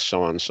track,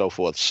 so on and so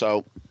forth.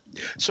 So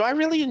I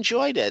really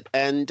enjoyed it,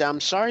 and I'm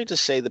sorry to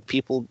say that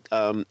people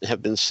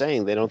have been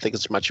saying they don't think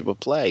it's much of a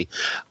play.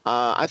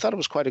 I thought it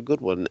was quite a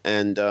good one,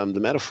 and the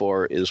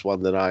metaphor is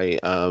one that I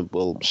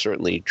will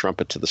certainly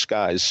trumpet to the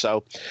skies.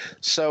 So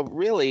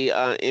really,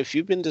 if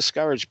you've been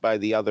discouraged by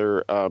the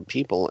other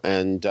people,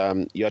 and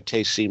your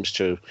taste seems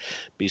to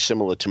be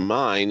similar to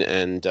mine,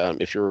 and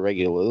if you're a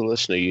regular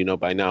listener, you know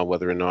by now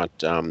whether or not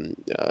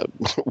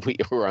we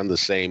were on the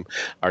same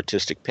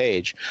artistic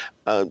page.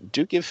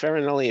 Do give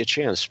Farinelli a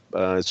chance.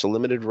 It's a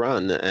limited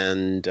run,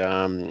 and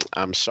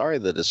I'm sorry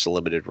that it's a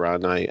limited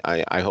run.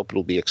 I hope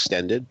it'll be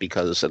extended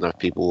because enough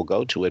people will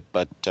go to it,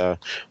 but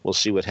we'll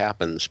see what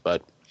happens.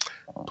 But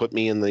put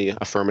me in the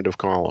affirmative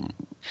column.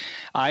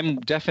 I'm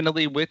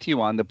definitely with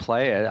you on the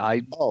play.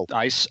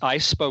 I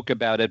spoke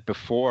about it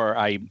before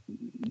I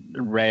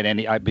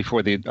read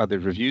before the other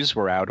reviews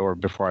were out or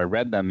before I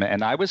read them,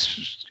 and I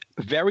was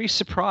very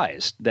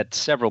surprised that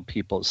several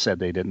people said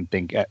they didn't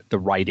think the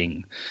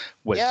writing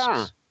was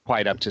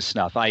quite up to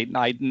snuff. I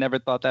never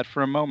thought that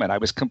for a moment. I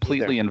was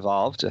completely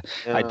involved.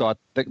 Yeah. I thought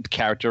the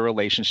character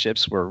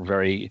relationships were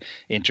very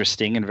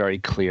interesting and very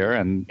clear,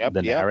 and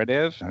the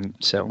narrative, and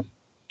so.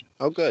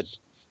 Oh, good.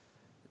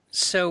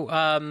 So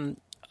I'm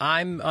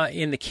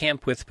in the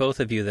camp with both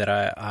of you that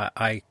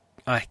I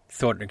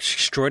thought an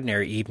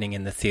extraordinary evening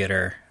in the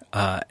theater,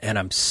 and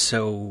I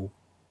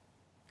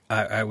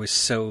was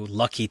so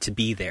lucky to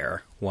be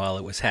there while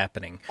it was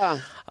happening.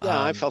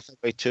 I felt that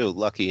way too.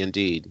 Lucky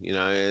indeed. You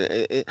know,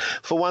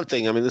 for one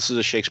thing, I mean, this is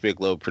a Shakespeare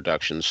Globe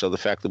production, so the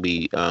fact that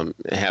we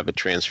have it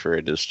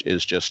transferred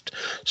is just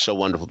so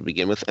wonderful to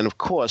begin with. And of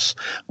course,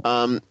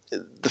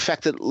 the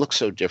fact that it looks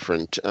so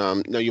different.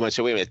 No, you might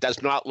say, wait a minute, it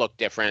does not look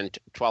different.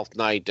 Twelfth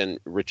Night and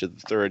Richard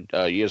III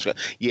years ago.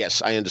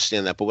 Yes, I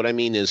understand that. But what I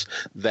mean is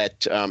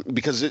that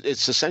because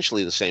it's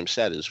essentially the same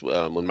set as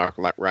when Mark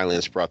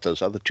Rylance brought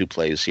those other two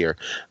plays here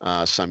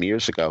some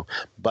years ago.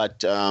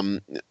 But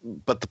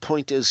the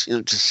point is, you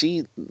know, to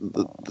see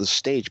the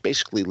stage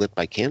basically lit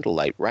by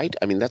candlelight, right?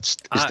 I mean, is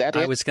that it?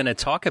 I was going to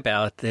talk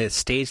about the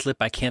stage lit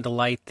by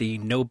candlelight, the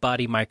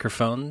no-body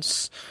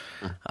microphones,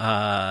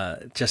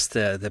 just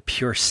the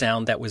pure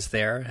sound that was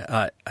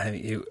there.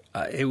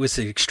 It was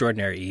an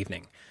extraordinary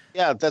evening.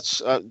 Yeah,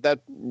 that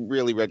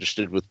really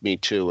registered with me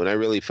too, and I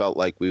really felt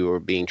like we were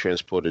being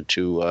transported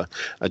to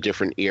a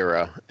different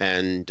era,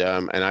 and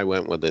I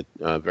went with it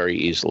very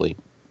easily.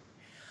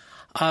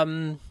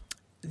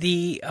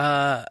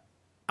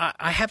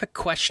 I have a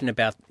question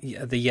about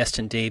the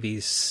Yeston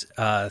Davies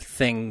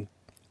thing.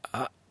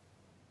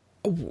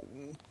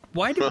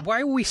 Why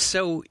are we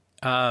so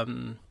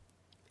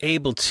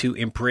able to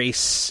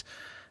embrace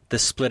the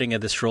splitting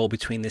of this role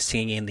between the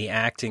singing and the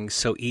acting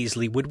so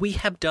easily? Would we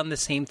have done the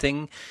same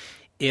thing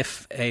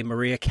if a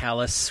Maria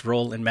Callas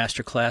role in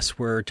Masterclass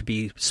were to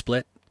be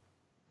split?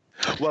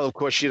 Well, of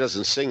course, she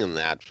doesn't sing in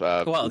that.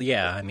 Well,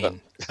 yeah, I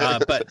mean,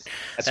 but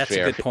that's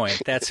a good point.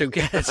 That's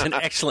an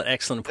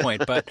excellent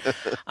point. But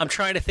I'm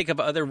trying to think of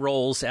other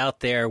roles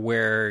out there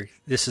where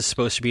this is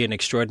supposed to be an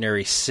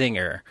extraordinary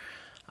singer,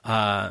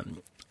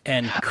 and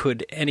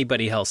could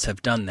anybody else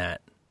have done that?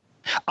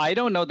 I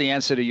don't know the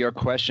answer to your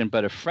question,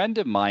 but a friend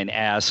of mine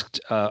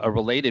asked a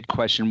related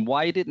question.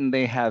 Why didn't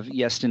they have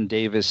Yeston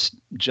Davis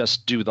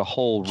just do the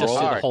whole role? Just do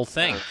the whole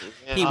thing.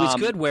 He was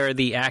good where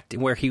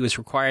he was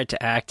required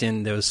to act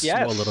in those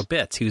small little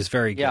bits. He was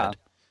very good. Yeah.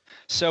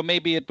 So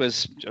maybe it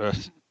was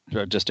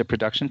just a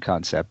production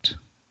concept.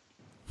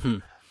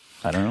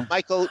 I don't know.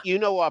 Michael, you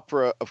know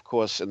opera, of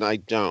course, and I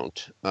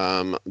don't.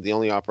 The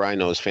only opera I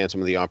know is Phantom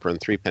of the Opera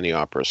and Threepenny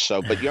Opera.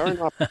 So, but you're an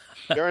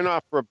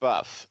opera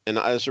buff, and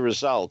as a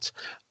result,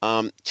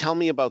 tell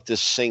me about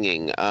this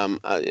singing. I'm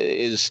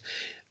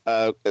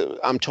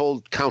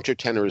told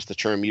countertenor is the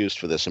term used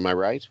for this. Am I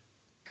right?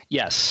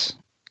 Yes.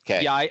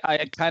 Okay. Yeah,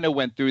 I kind of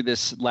went through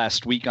this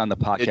last week on the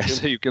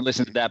podcast, so you can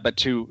listen to that. But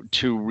to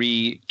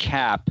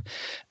recap,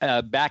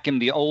 back in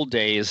the old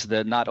days,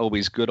 the not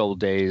always good old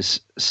days,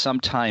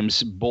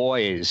 sometimes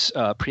boys,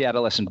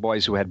 pre-adolescent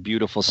boys who had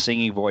beautiful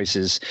singing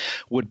voices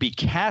would be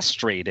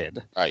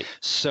castrated, right?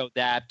 So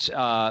that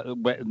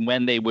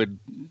when they would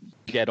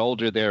get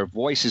older, their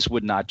voices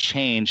would not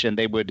change, and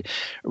they would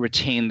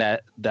retain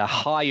the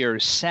higher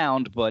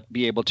sound, but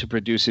be able to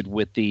produce it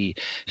with the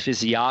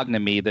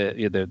physiognomy,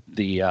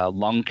 the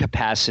lung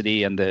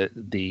capacity, and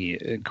the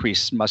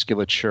increased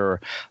musculature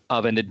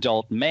of an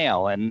adult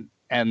male.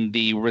 And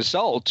the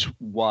result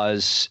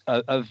was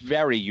a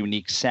very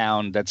unique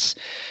sound that's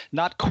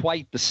not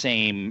quite the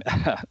same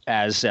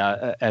as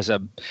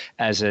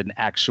an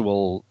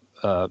actual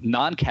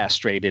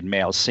non-castrated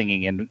males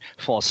singing in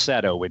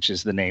falsetto, which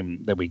is the name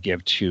that we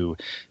give to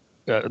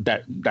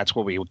that's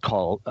what we would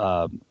call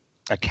a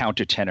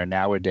countertenor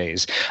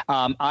nowadays.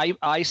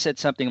 I said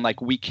something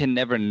like, we can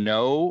never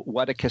know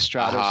what a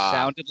castrato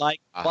sounded like,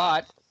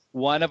 but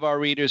one of our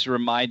readers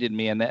reminded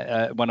me, and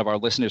one of our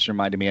listeners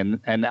reminded me,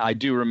 and I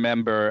do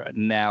remember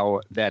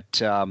now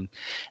that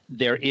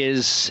there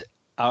is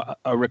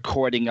a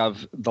recording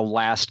of the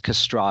last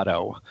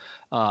castrato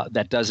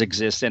that does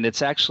exist, and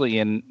it's actually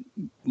in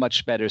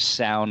much better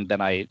sound than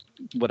I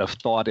would have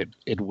thought it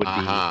would be.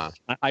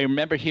 I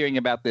remember hearing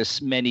about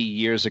this many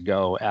years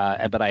ago,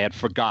 but I had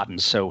forgotten,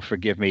 so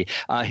forgive me.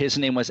 His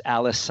name was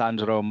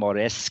Alessandro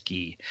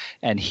Moreschi,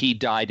 and he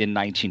died in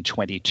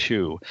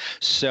 1922.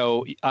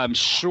 So I'm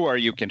sure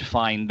you can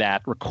find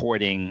that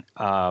recording.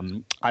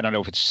 I don't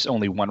know if it's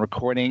only one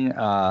recording,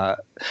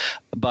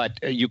 but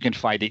you can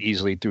find it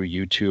easily through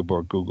YouTube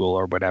or Google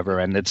or whatever,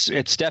 and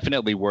it's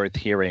definitely worth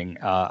hearing.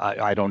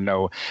 I don't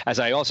know. As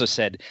I also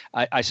said,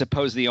 I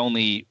suppose the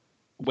only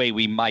way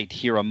we might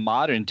hear a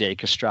modern day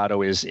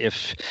castrato is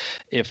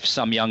if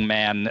some young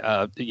man,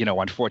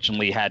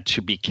 unfortunately had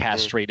to be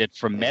castrated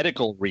for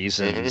medical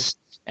reasons,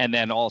 and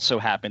then also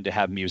happened to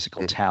have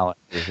musical talent.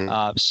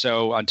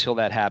 So until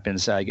that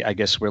happens, I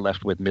guess we're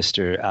left with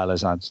Mr.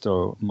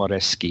 Alessandro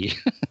Moreschi.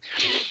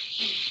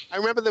 I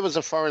remember there was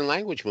a foreign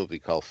language movie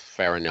called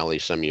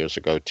Farinelli some years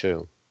ago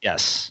too.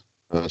 Yes.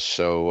 But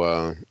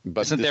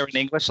isn't there an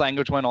English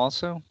language one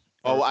also?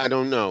 Oh, I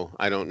don't know.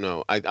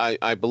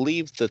 I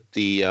believe that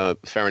the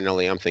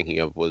Farinelli I'm thinking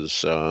of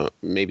was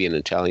maybe an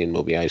Italian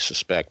movie, I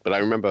suspect. But I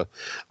remember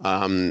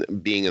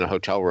being in a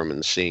hotel room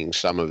and seeing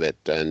some of it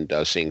and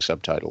seeing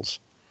subtitles.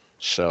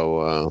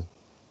 So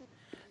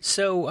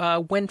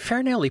when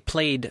Farinelli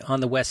played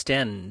on the West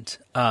End,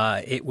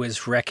 it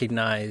was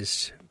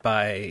recognized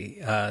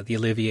by the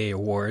Olivier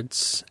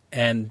Awards,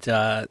 and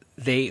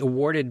they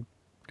awarded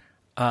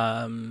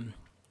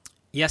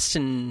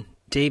Yeston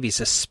Davies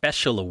a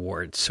special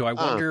award. So I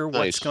wonder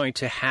what's going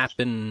to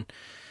happen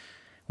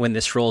when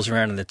this rolls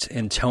around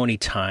in Tony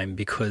time,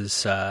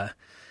 because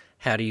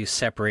how do you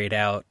separate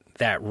out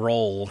that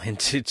role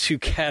into two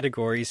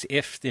categories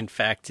if, in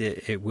fact,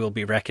 it will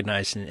be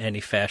recognized in any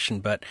fashion?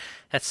 But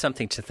that's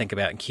something to think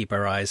about and keep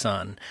our eyes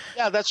on.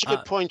 Yeah, that's a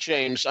good point,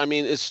 James. I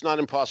mean, it's not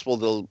impossible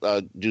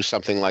they'll do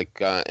something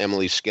like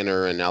Emily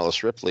Skinner and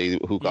Alice Ripley,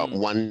 who got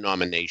one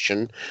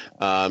nomination.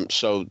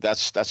 So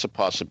that's a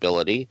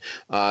possibility.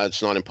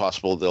 It's not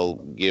impossible they'll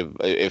give,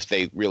 if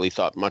they really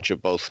thought much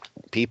of both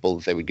people,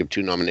 they would give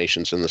two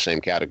nominations in the same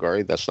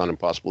category. That's not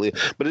impossible either.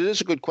 But it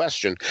is a good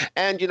question.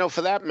 And,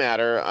 for that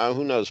matter,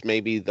 who knows,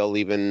 maybe they'll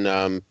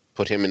even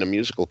put him in a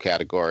musical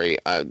category.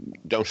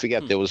 Don't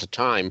forget, there was a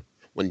time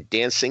when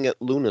Dancing at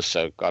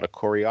Lunasa got a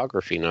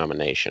choreography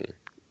nomination.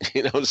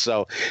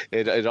 So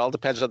it all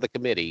depends on the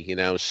committee.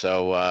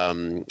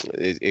 So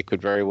it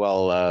could very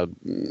well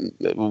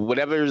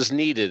whatever is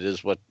needed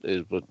is what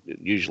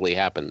usually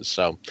happens.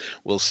 So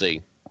we'll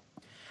see.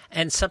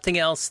 And something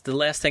else, the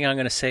last thing I'm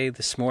going to say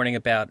this morning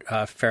about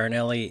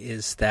Farinelli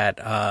is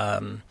that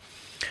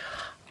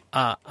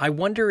I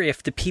wonder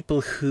if the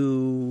people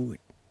who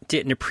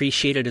didn't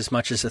appreciate it as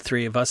much as the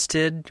three of us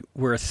did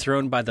were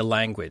thrown by the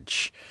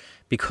language,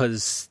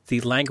 because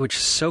the language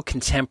is so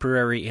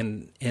contemporary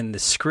in the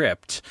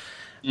script,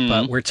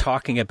 but we're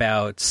talking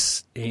about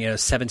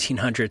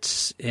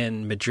 1700s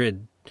in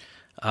Madrid,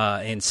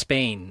 in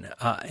Spain,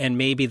 and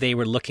maybe they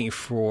were looking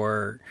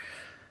for.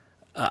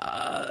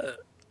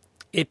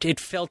 It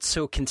felt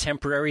so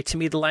contemporary to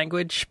me, the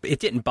language. It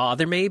didn't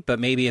bother me, but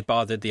maybe it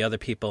bothered the other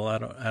people. I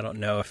don't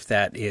know if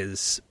that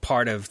is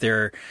part of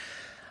their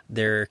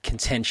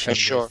contention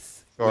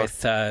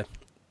with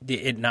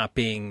it not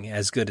being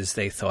as good as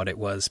they thought it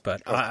was.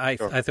 But I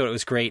thought it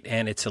was great,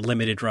 and it's a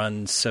limited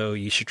run, so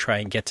you should try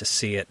and get to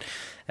see it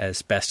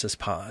as best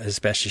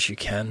as you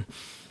can.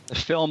 The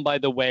film, by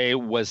the way,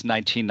 was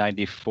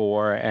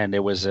 1994, and it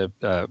was a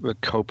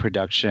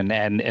co-production,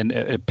 and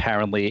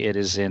apparently it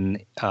is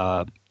in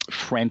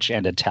French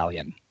and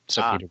Italian.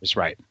 So Peter was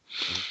right.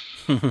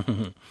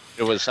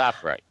 It was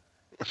half right.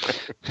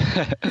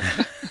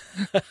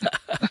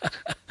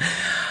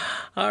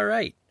 All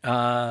right.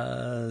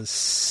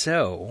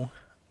 So,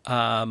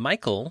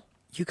 Michael,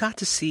 you got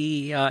to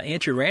see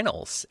Andrew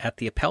Rannells at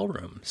the Appel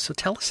Room. So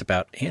tell us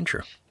about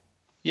Andrew.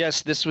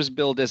 Yes, this was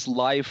billed as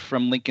Live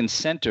from Lincoln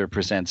Center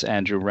presents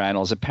Andrew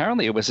Rannells.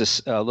 Apparently, it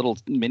was a little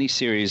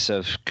mini-series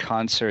of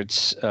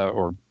concerts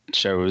or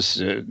shows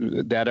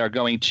that are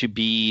going to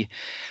be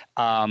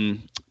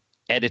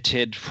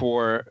edited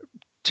for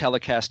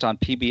telecast on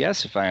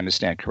PBS, if I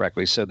understand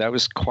correctly. So that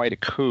was quite a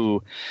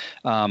coup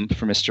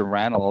for Mr.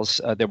 Rannells.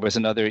 There was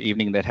another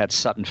evening that had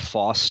Sutton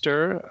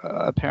Foster,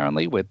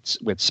 apparently, with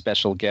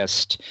special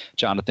guest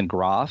Jonathan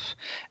Groff,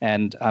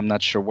 and I'm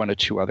not sure, one or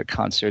two other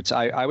concerts.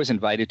 I was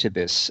invited to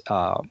this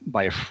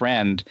by a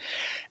friend,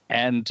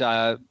 and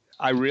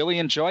I really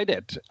enjoyed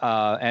it.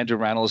 Andrew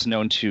Rannell is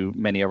known to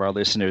many of our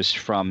listeners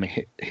from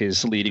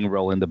his leading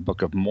role in the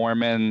Book of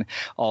Mormon,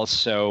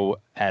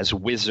 also as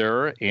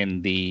Whizzer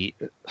in the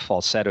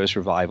Falsettos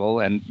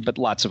revival, but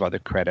lots of other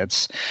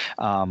credits.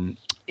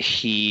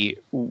 He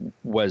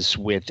was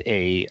with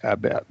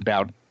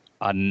about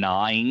a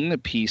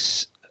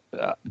 9-piece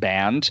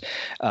band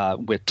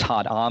with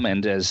Todd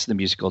Almond as the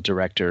musical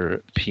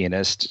director,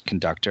 pianist,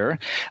 conductor,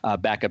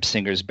 backup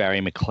singers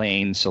Barry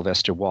McLean,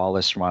 Sylvester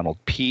Wallace, Ronald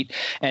Pete.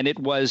 And it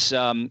was,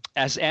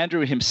 as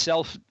Andrew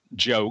himself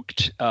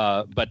joked,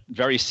 but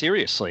very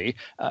seriously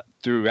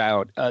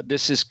throughout,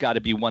 this has got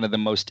to be one of the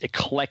most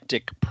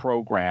eclectic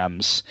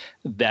programs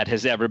that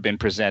has ever been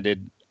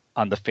presented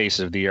on the face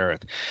of the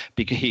earth.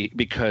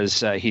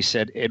 Because he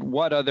said, at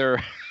what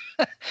other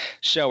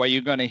show are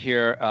you going to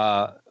hear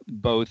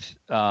both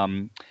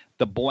The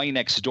Boy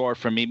Next Door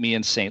from Meet Me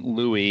in St.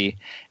 Louis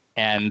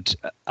and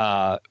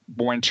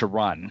Born to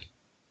Run,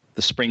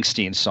 the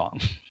Springsteen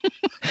song,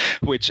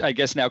 which I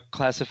guess now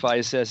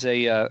classifies as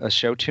a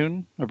show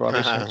tune, a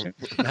Broadway show tune?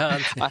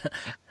 A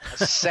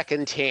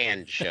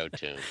second-hand show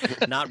tune.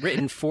 Not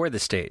written for the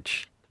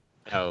stage.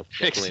 Oh,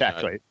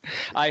 exactly.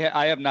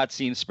 I have not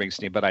seen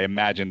Springsteen, but I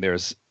imagine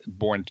there's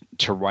Born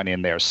to Run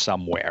in there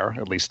somewhere,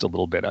 at least a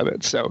little bit of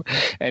it. So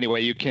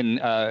anyway, you can,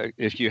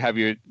 if you have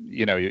you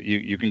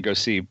can go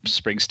see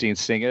Springsteen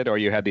sing it, or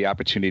you had the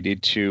opportunity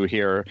to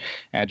hear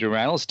Andrew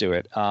Rannells do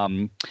it.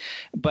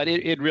 But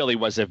it really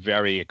was a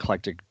very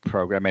eclectic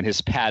program, and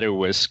his patter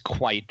was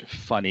quite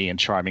funny and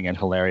charming and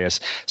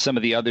hilarious. Some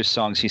of the other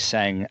songs he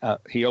sang,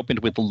 he opened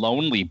with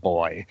Lonely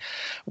Boy,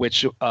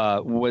 which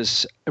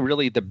was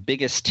really the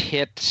biggest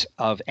hit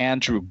of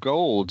Andrew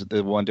Gold,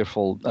 the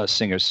wonderful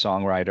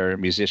singer-songwriter,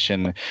 musician,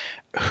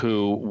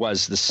 who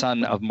was the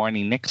son of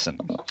Marnie Nixon.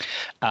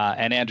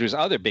 And Andrew's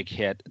other big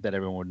hit that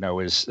everyone would know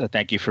is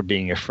Thank You for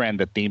Being a Friend,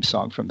 the theme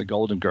song from the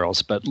Golden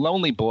Girls. But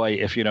Lonely Boy,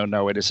 if you don't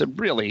know it, is a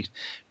really,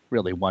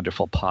 really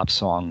wonderful pop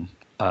song,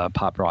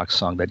 pop rock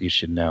song that you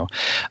should know.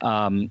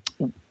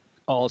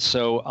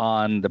 Also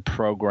on the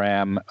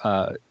program,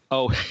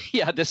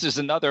 this is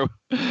another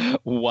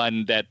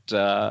one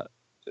that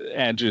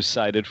Andrew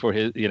cited for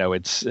his,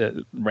 its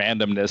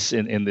randomness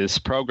in this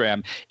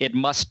program. It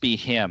Must Be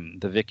Him,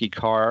 the Vicky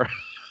Carr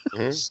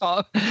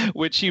song,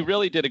 which he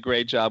really did a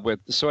great job with,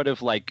 sort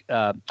of like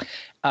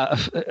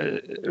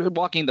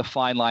walking the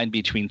fine line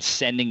between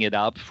sending it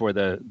up for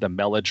the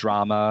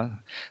melodrama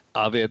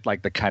of it,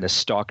 like the kind of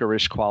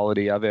stalkerish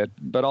quality of it,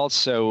 but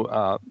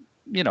also,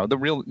 the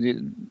real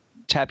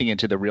tapping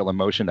into the real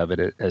emotion of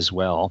it as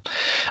well.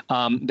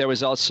 There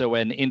was also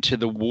an Into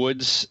the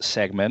Woods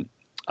segment,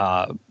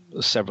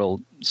 several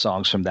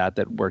songs from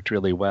that worked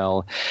really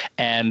well.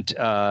 And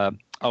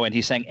and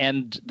he sang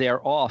And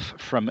They're Off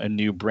from A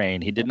New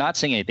Brain. He did not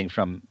sing anything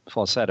from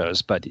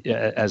Falsettos, but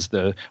as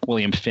the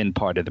William Finn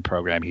part of the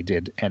program, he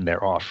did And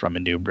They're Off from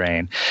A New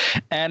Brain.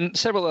 And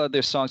several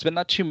other songs, but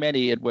not too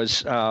many. It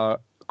was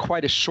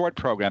quite a short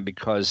program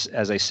because,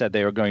 as I said,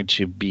 they are going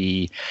to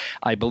be,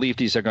 I believe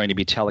these are going to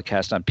be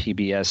telecast on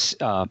PBS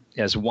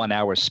as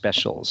 1-hour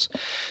specials.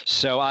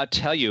 So I'll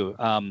tell you,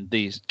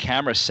 the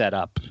camera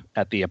setup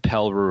at the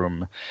Appel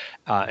Room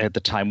at the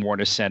Time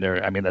Warner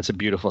Center, I mean, that's a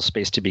beautiful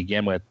space to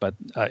begin with, but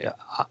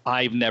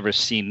I've never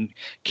seen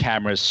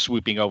cameras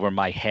swooping over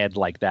my head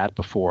like that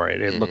before.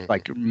 It looked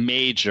like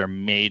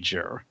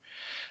major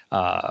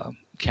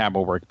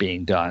camera work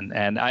being done,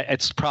 and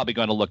it's probably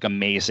going to look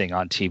amazing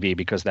on TV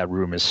because that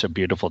room is so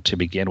beautiful to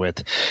begin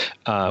with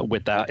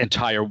the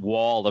entire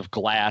wall of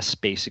glass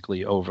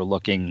basically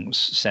overlooking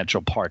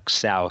Central Park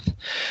South.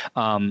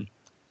 And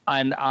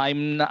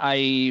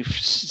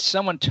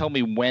someone told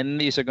me when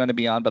these are going to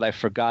be on, but I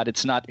forgot.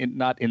 It's not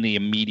in the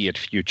immediate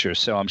future,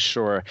 so I'm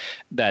sure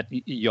that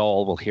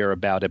y'all will hear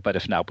about it. But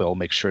if not, we'll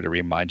make sure to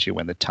remind you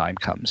when the time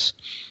comes.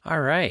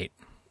 All right.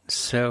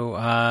 So,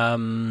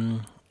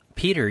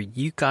 Peter,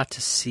 you got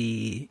to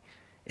see,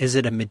 is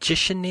it a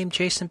magician named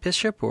Jason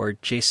Bishop or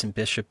Jason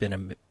Bishop in a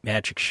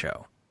magic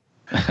show?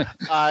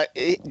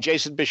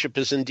 Jason Bishop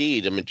is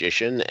indeed a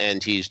magician,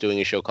 and he's doing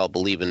a show called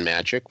Believe in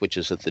Magic, which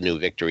is at the New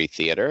Victory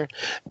Theater.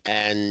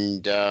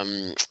 And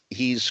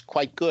he's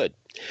quite good.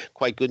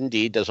 Quite good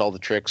indeed. Does all the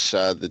tricks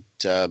that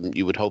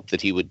you would hope that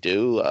he would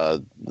do.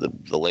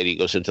 The lady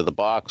goes into the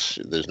box.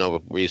 There's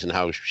no reason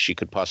how she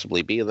could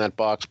possibly be in that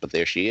box, but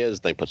there she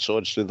is. They put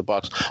swords through the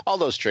box. All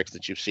those tricks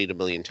that you've seen a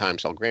million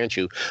times, I'll grant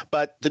you.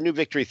 But the New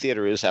Victory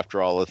Theater is, after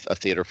all, a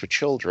theater for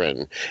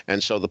children.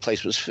 And so the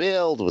place was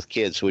filled with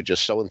kids who were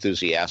just so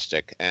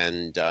enthusiastic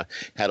and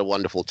had a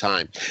wonderful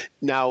time.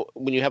 Now,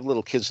 when you have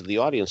little kids in the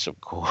audience, of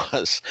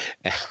course,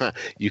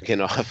 you can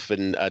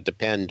often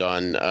depend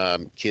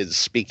on kids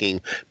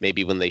speaking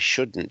maybe when they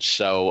shouldn't.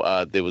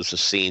 So there was a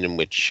scene in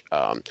which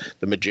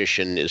the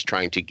magician is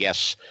trying to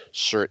guess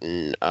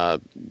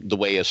the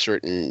way a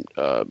certain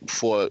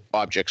four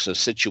objects are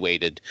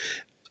situated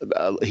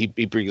he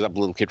brings up a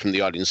little kid from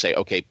the audience, say,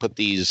 okay, put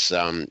these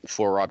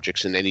 4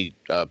 objects in any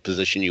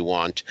position you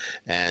want,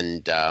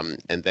 and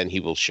then he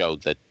will show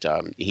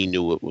that he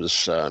knew what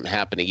was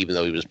happening, even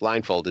though he was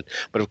blindfolded.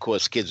 But of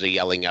course, kids are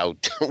yelling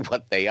out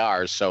what they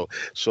are, so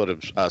sort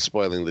of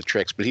spoiling the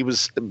tricks. But he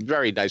was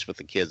very nice with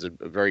the kids,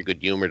 very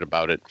good humored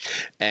about it,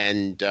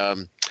 and.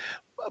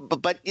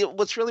 But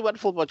what's really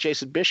wonderful about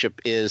Jason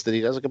Bishop is that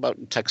he doesn't come out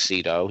in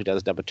tuxedo. He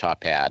doesn't have a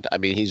top hat. I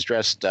mean, he's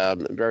dressed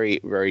very,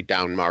 very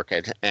down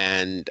market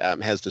and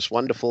has this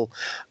wonderful,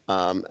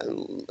 not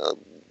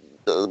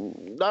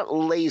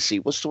lazy.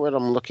 What's the word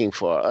I'm looking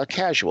for?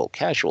 Casual.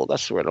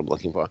 That's the word I'm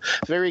looking for.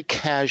 Very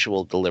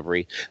casual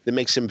delivery that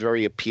makes him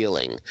very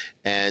appealing.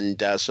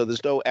 And so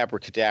there's no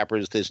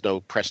abracadabras, there's no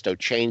presto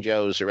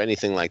changos or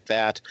anything like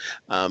that.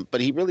 But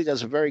he really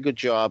does a very good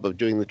job of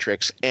doing the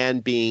tricks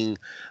and being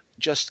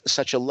just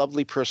such a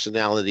lovely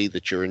personality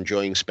that you're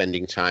enjoying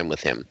spending time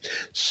with him.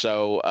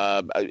 So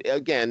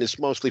again, it's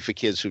mostly for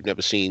kids who've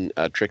never seen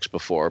tricks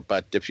before,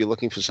 but if you're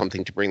looking for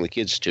something to bring the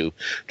kids to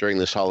during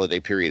this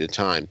holiday period of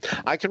time,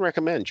 I can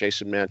recommend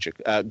Jason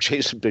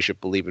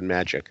Bishop, Believe in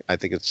Magic. I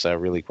think it's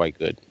really quite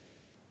good.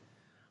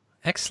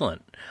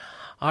 Excellent.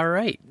 All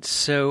right.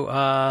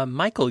 So,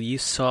 Michael, you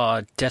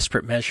saw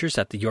Desperate Measures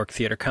at the York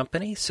Theatre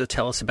Company. So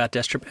tell us about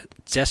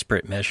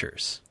Desperate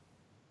Measures.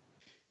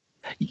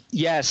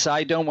 Yes,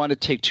 I don't want to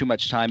take too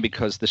much time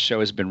because the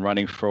show has been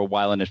running for a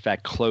while and, in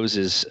fact,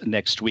 closes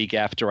next week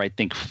after, I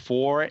think,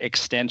 4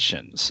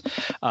 extensions.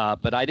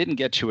 But I didn't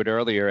get to it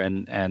earlier,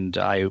 and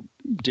I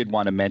did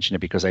want to mention it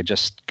because I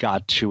just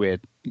got to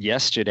it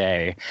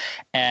yesterday.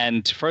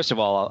 And first of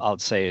all, I'll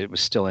say it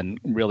was still in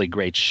really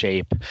great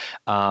shape.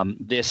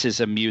 This is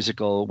a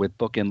musical with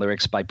book and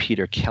lyrics by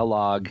Peter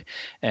Kellogg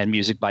and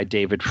music by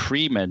David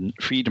Friedman,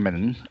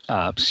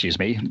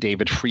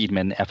 David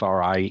Friedman,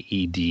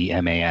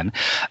 Friedman,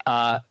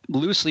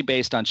 loosely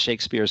based on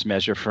Shakespeare's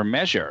Measure for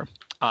Measure.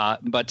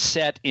 But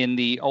set in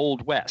the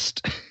Old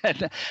West.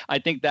 And I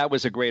think that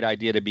was a great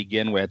idea to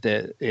begin with.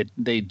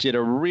 They did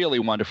a really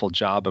wonderful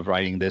job of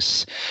writing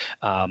this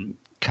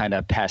kind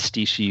of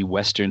pastiche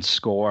Western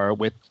score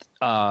with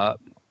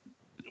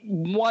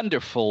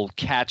wonderful,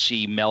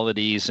 catchy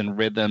melodies and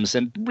rhythms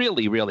and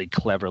really, really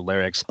clever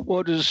lyrics.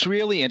 What was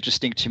really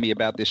interesting to me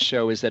about this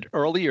show is that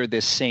earlier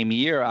this same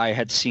year, I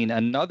had seen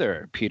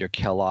another Peter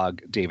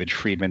Kellogg, David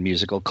Friedman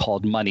musical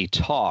called Money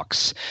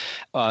Talks.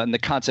 And the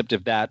concept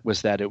of that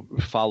was that it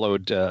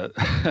followed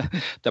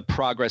the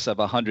progress of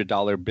a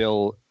 $100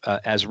 bill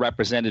as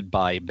represented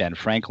by Ben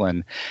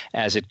Franklin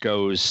as it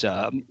goes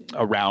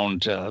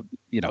around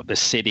the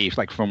city,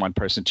 like from one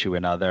person to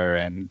another,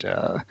 and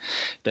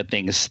the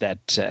things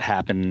that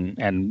happen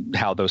and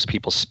how those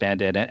people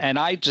spend it. And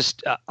I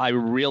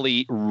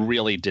really,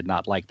 really did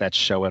not like that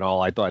show at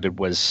all. I thought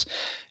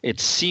it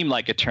seemed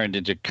like it turned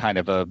into kind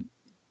of a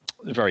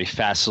very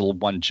facile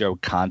one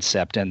joke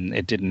concept, and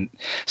it didn't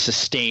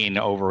sustain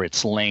over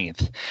its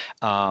length.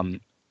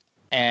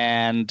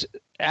 And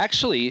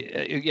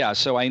actually,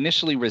 so I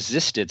initially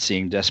resisted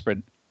seeing Desperate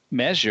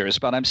Measures,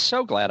 but I'm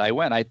so glad I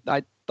went.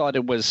 I thought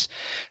it was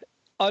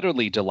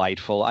utterly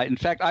delightful. In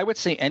fact, I would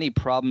say any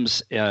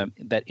problems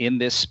that in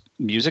this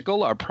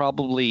musical are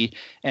probably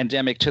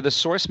endemic to the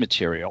source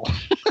material,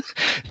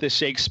 the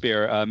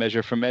Shakespeare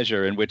Measure for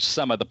Measure, in which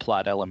some of the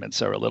plot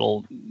elements are a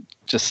little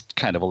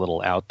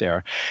out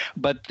there.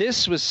 But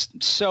this was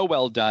so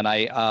well done.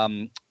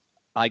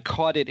 I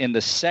caught it in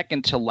the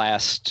second to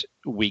last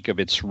week of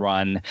its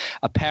run.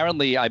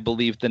 Apparently, I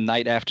believe the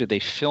night after they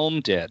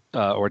filmed it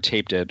or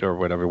taped it, or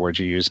whatever word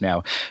you use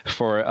now,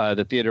 for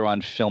the Theater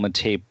on Film and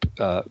Tape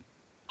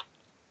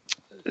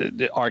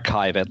the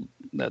archive at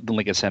the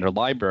Lincoln Center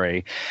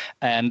Library.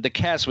 And the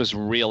cast was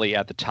really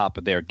at the top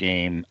of their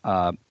game.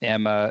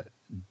 Emma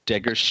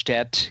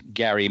Degerstedt,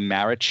 Gary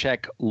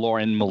Marichek,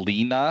 Lauren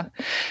Molina,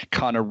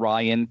 Connor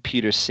Ryan,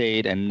 Peter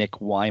Sade, and Nick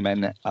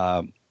Wyman,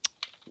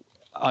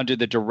 under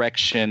the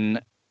direction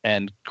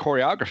and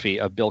choreography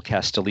of Bill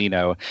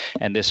Castellino.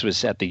 And this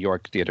was at the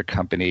York Theatre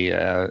Company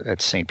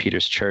at St.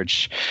 Peter's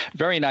Church.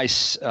 Very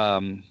nice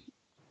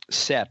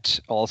set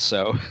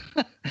also,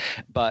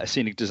 but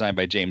scenic design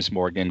by James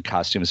Morgan,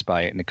 costumes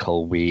by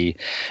Nicole Wee,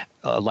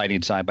 lighting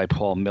design by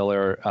Paul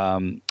Miller.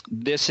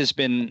 This has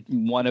been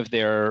one of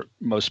their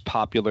most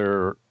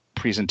popular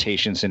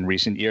presentations in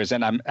recent years,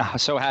 and I'm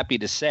so happy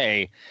to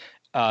say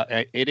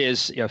it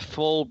is a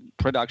full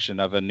production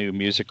of a new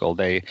musical.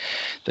 The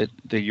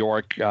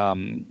York,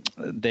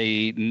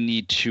 they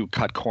need to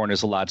cut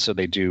corners a lot, so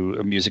they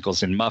do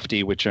musicals in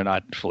mufti, which are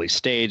not fully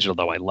staged,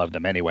 although I love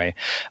them anyway.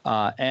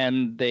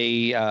 And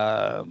they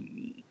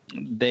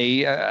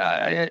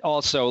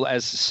also,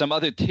 as some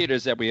other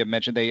theaters that we have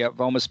mentioned, they have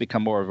almost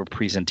become more of a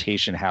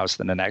presentation house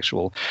than an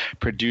actual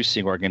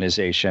producing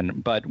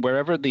organization. But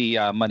wherever the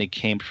money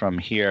came from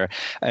here,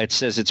 it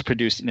says it's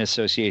produced in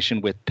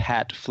association with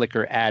Pat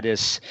Flicker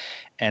Addis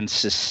and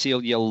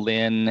Cecilia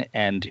Lin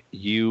and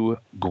Yu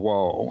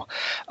Guo.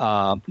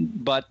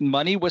 But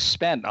money was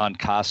spent on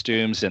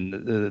costumes and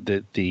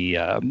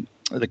the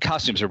the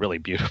costumes are really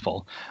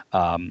beautiful,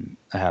 I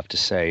have to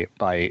say,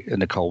 by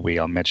Nicole Wee.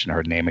 I'll mention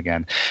her name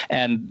again.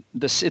 And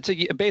it's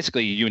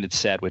basically a unit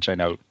set, which I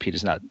know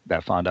Peter's not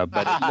that fond of,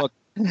 but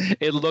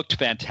it looked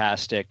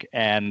fantastic,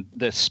 and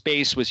the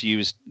space was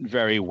used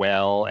very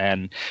well.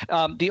 And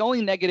the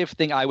only negative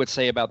thing I would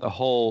say about the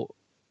whole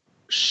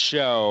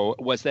show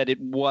was that it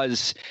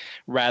was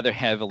rather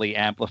heavily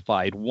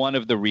amplified. One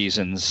of the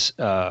reasons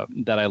that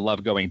I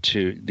love going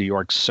to New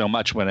York so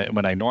much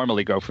when I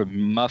normally go for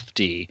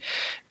Mufti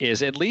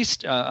is, at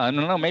least I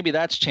don't know, maybe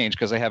that's changed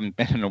because I haven't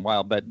been in a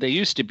while, but they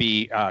used to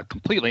be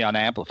completely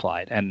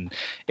unamplified, and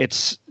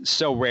it's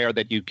so rare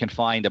that you can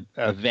find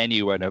a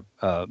venue and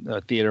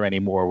a theater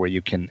anymore where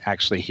you can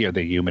actually hear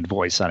the human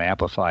voice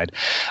unamplified.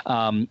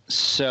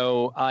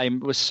 So I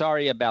was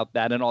sorry about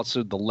that, and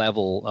also the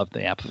level of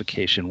the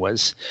amplification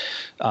was,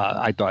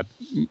 I thought,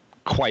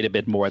 quite a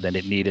bit more than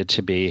it needed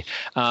to be.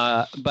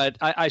 But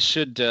I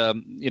should,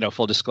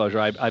 full disclosure,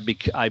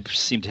 I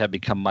seem to have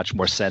become much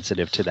more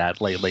sensitive to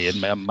that lately.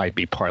 It might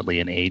be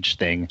partly an age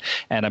thing,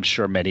 and I'm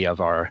sure many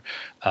of our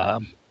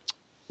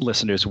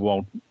listeners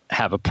won't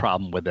have a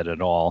problem with it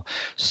at all.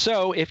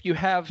 So if you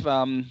have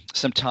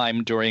some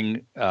time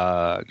during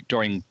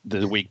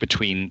the week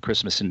between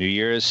Christmas and New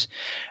Year's,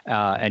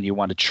 and you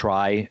want to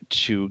try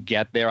to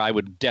get there, I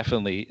would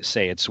definitely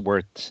say it's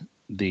worth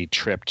the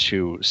trip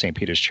to St.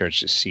 Peter's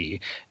Church to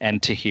see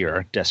and to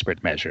hear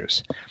Desperate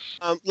Measures.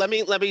 Let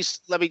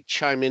me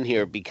chime in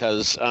here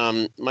because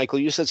Michael,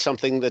 you said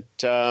something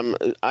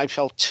that I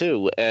felt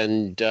too,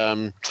 and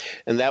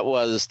that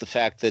was the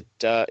fact that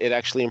it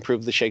actually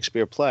improved the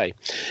Shakespeare play.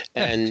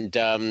 And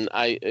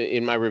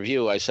in my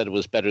review, I said it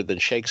was better than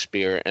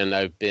Shakespeare, and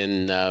I've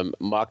been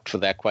mocked for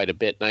that quite a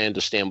bit. And I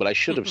understand what I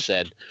should have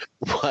said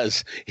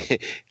was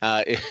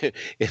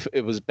if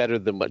it was better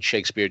than what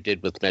Shakespeare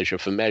did with Measure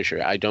for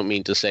Measure. I don't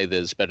mean to say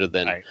that it's better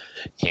than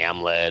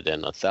Hamlet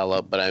and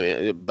Othello,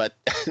 but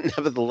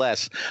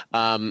nevertheless,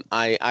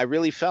 I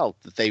really felt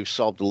that they've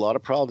solved a lot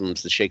of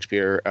problems that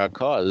Shakespeare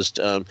caused.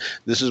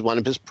 This is one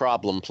of his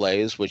problem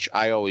plays, which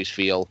I always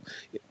feel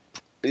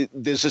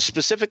there's a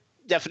specific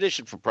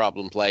definition for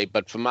problem play,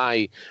 but from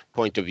my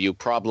point of view,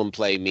 problem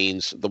play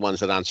means the ones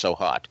that aren't so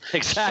hot.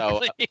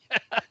 Exactly.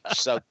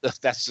 So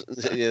that's,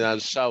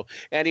 so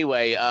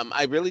anyway,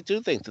 I really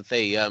do think that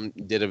they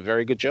did a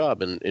very good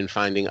job in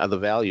finding other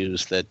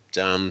values that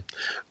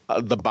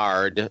the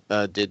Bard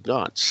did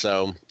not.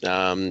 So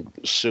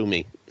sue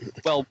me.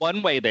 Well,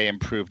 one way they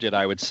improved it,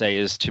 I would say,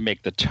 is to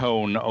make the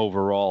tone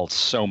overall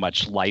so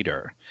much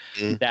lighter.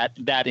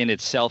 That in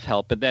itself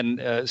helped. But then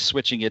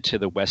switching it to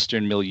the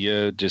Western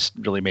milieu just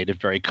really made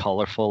it very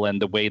colorful.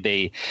 And the way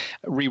they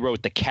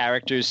rewrote the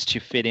characters to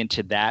fit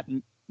into that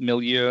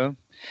milieu,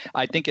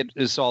 I think it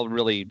is all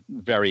really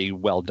very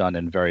well done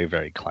and very,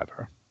 very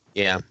clever.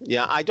 Yeah.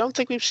 I don't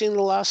think we've seen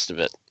the last of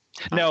it.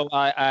 No,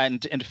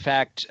 and in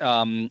fact,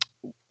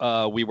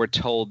 we were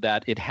told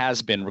that it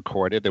has been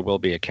recorded. There will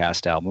be a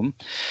cast album,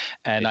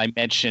 and I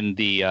mentioned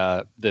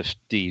the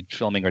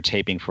filming or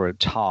taping for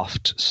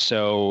Toft,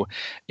 so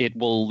it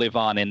will live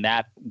on in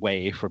that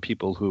way for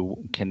people who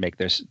can make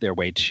their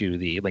way to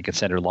the Lincoln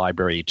Center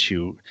Library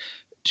to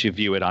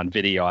view it on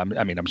video.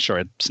 I'm sure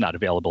it's not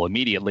available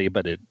immediately,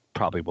 but it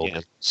probably will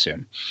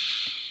soon.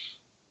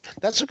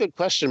 That's a good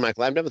question,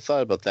 Michael. I've never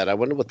thought about that. I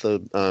wonder what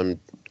the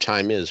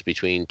time is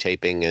between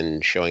taping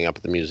and showing up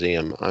at the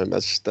museum.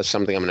 That's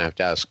something I'm going to have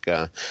to ask.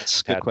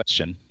 That's a good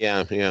question.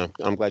 Yeah.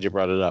 I'm glad you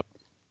brought it up.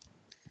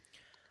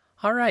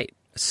 All right.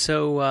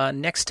 So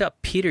next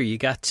up, Peter, you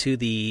got to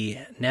the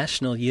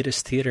National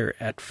Yiddish Theater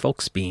at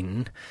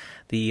Folksbiene,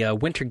 the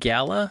Winter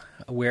Gala,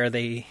 where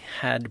they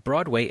had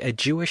Broadway, A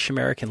Jewish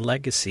American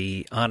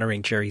Legacy,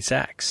 honoring Jerry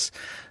Zaks.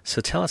 So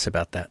tell us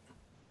about that.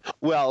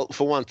 Well,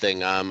 for one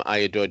thing, I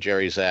adore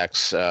Jerry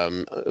Zaks,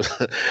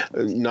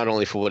 not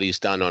only for what he's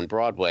done on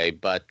Broadway,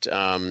 but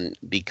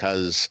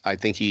because I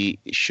think he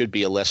should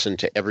be a lesson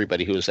to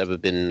everybody who has ever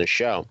been in a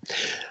show.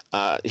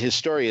 His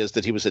story is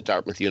that he was at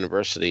Dartmouth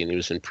University and he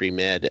was in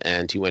pre-med,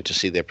 and he went to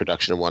see their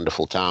production of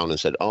Wonderful Town and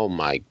said, "Oh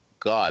my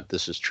God,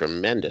 this is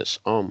tremendous.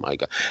 Oh my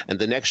God." And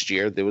the next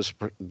year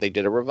they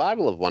did a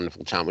revival of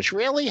Wonderful Town, which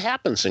rarely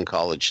happens in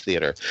college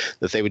theater,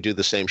 that they would do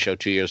the same show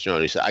 2 years in a row.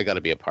 And he said, "I got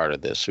to be a part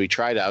of this." So he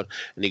tried out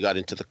and he got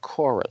into the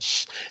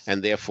chorus.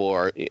 And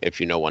therefore,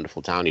 if you know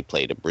Wonderful Town, he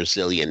played a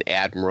Brazilian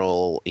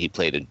admiral. He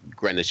played a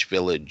Greenwich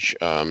Village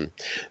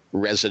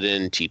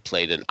resident. He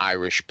played an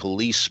Irish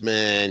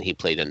policeman. He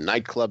played a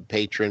nightclub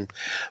patron.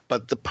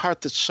 But the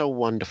part that's so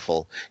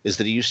wonderful is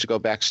that he used to go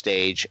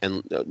backstage,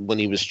 and when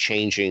he was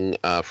changing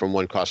from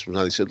one costume to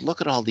another, he said,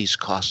 "Look at all these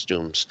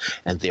costumes,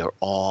 and they're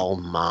all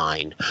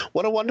mine."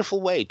 What a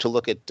wonderful way to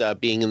look at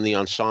being in the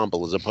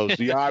ensemble as opposed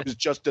to, I was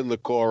just in the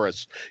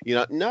chorus.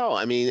 No,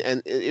 I mean,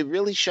 and it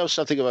really shows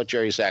something about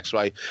Jerry Zaks. So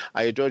I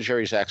adore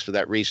Jerry Zaks for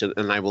that reason,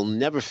 and I will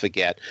never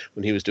forget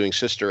when he was doing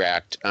Sister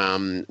Act,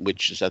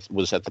 which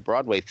was at the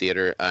Broadway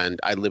Theater, and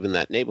I live in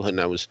that neighborhood,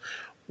 and I was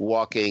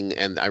walking,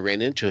 and I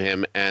ran into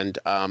him, and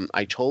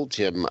I told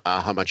him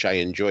how much I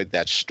enjoyed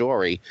that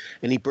story,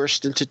 and he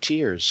burst into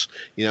tears,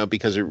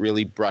 because it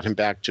really brought him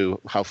back to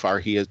how far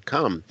he had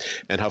come.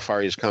 And how far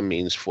he has come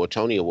means 4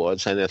 Tony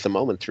Awards, and at the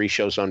moment 3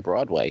 shows on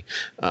Broadway,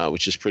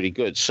 which is pretty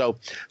good. So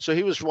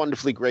he was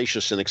wonderfully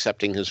gracious in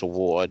accepting his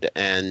award,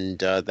 and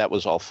that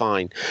was all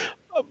fine.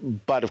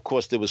 But of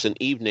course, there was an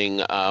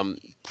evening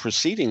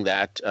preceding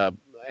that,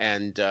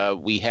 and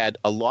we had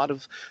a lot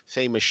of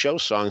famous show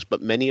songs,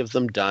 but many of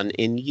them done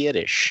in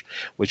Yiddish,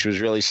 which was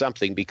really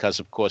something because,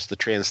 of course, the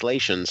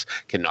translations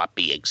cannot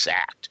be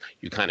exact.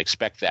 You can't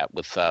expect that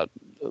with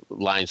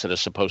lines that are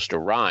supposed to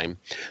rhyme.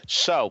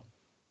 So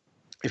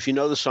if you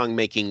know the song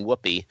Making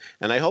Whoopee,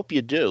 and I hope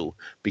you do,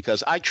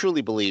 because I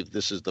truly believe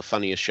this is the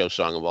funniest show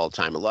song of all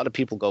time. A lot of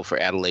people go for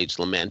Adelaide's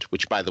Lament,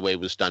 which, by the way,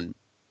 was done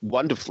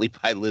wonderfully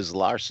by Liz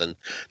Larson,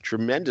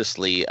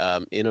 tremendously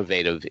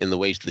innovative in the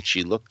ways that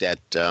she looked at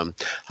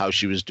how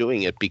she was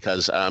doing it,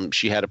 because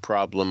she had a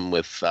problem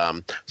with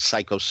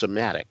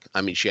psychosomatic.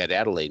 I mean, she had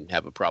Adelaide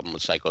have a problem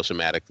with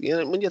psychosomatic.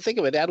 When you think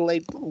of it,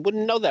 Adelaide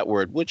wouldn't know that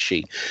word, would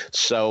she?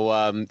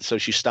 So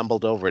she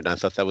stumbled over it, and I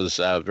thought that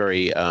was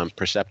very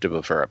perceptive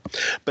of her.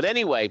 But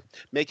anyway,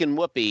 Making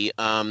Whoopee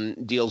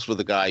deals with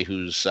a guy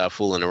who's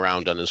fooling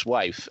around on his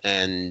wife,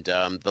 and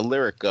the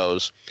lyric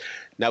goes,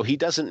 "Now he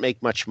doesn't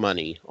make much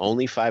money,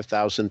 only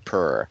 $5,000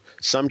 per.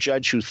 Some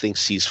judge who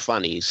thinks he's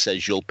funny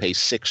says you'll pay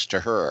 $6 to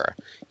her.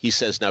 He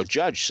says, now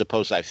judge,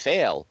 suppose I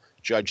fail.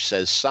 Judge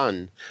says,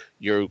 son,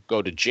 you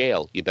go to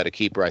jail. You better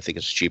keep her. I think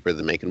it's cheaper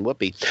than making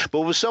whoopee."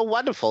 But it was so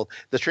wonderful,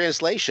 the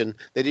translation,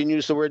 they didn't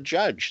use the word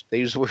judge. They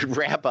used the word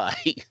rabbi,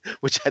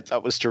 which I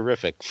thought was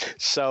terrific.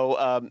 So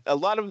a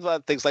lot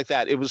of things like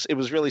that. It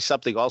was really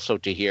something also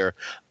to hear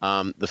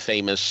the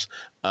famous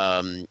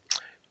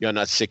 "You're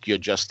not sick, you're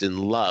just in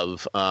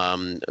love"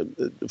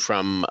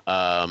 from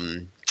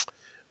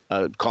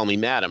Call Me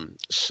Madam.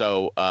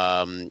 So,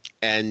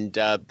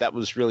 that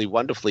was really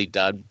wonderfully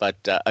done. But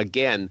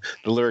again,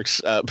 the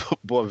lyrics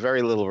bore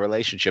very little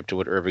relationship to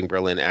what Irving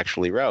Berlin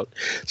actually wrote.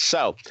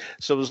 So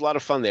it was a lot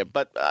of fun there.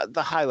 But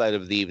the highlight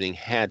of the evening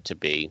had to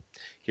be,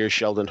 here's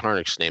Sheldon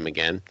Harnick's name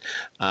again.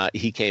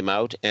 He came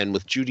out and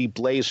with Judy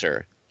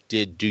Blazer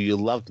did Do You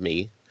Love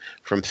Me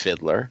from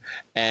Fiddler.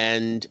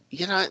 And,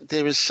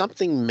 there is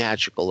something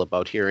magical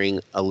about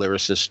hearing a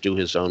lyricist do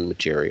his own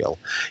material.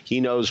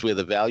 He knows where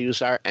the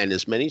values are, and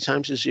as many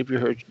times as you've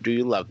heard Do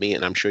You Love Me,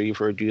 and I'm sure you've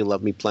heard Do You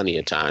Love Me plenty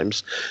of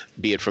times,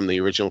 be it from the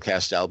original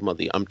cast album or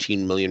the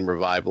umpteen million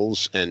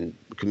revivals and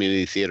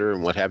community theater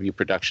and what have you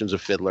productions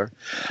of Fiddler,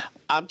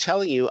 I'm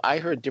telling you, I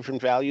heard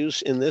different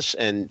values in this,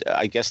 and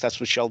I guess that's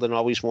what Sheldon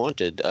always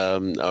wanted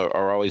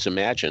or always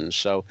imagined.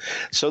 So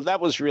that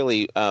was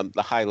really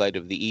the highlight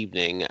of the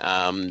evening.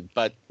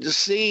 But just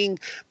seeing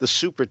the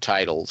super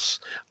titles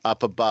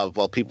up above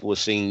while people were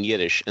singing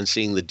Yiddish and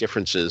seeing the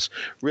differences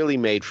really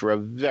made for a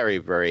very,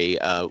 very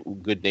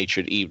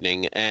good-natured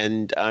evening.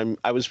 And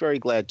I was very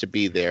glad to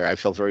be there. I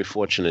felt very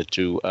fortunate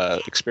to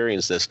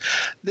experience this.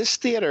 This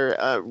theater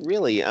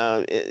really,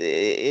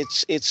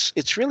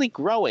 it's really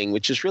growing,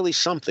 which is really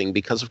something,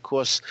 because of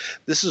course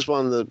this is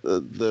one of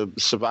the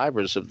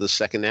survivors of the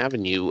Second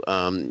Avenue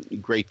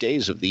great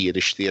days of the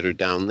Yiddish theater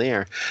down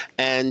there.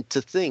 And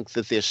to think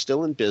that they're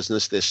still in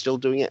business, they're still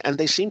doing it, and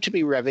they seem to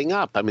be revving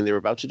up. I mean, they were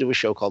about to do a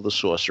show called The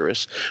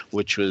Sorceress,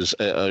 which was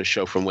a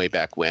show from way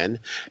back when.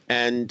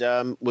 And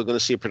we're going to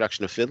see a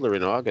production of Fiddler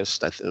in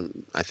August. I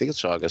think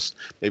it's August,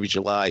 maybe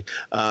July,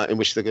 in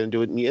which they're going to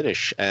do it in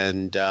Yiddish.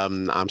 And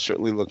I'm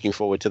certainly looking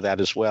forward to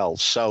that as well.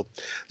 So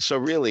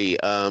really,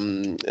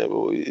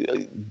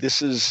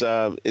 this is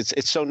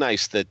it's so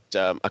nice that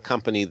a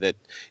company that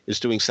is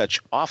doing such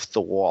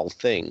off-the-wall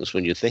things,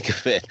 when you think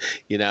of it,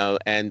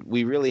 and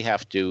we really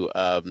have to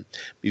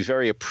be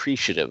very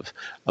appreciative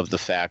of the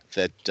fact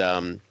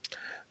that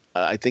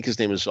I think his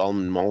name is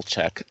Alman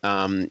Maltek,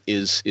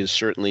 is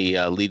certainly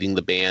leading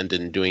the band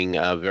and doing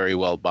very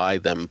well by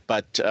them.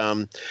 But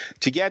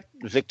to get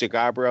Victor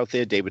Garber out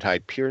there, David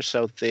Hyde Pierce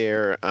out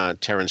there,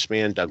 Terrence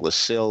Mann, Douglas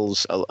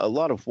Sills, a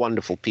lot of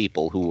wonderful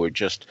people who were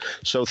just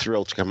so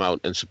thrilled to come out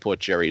and support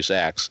Jerry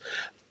Zaks,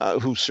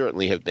 who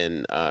certainly have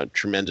been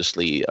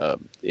tremendously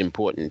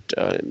important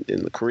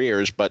in the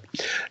careers, but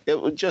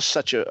it was just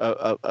such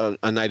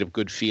a night of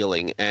good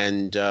feeling,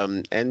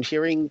 and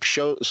hearing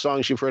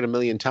songs you've heard a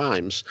million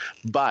times,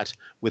 but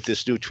with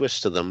this new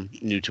twist to them,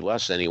 new to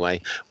us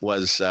anyway,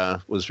 was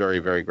very,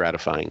 very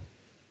gratifying.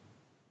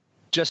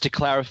 Just to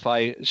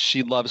clarify,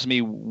 She Loves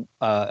Me,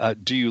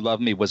 Do You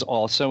Love Me was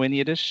also in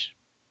Yiddish?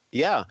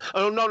 Yeah.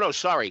 Oh, no,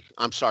 sorry.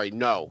 I'm sorry.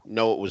 No,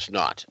 it was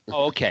not.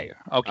 Oh, okay.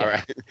 All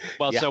right.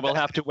 Well, yeah. So we'll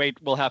have to wait.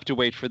 We'll have to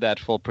wait for that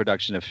full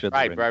production of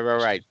Fiddler.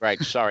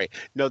 Right. Sorry.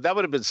 No, that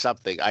would have been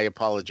something. I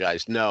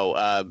apologize.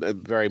 No,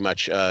 very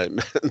much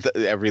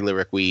every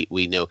lyric we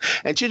knew.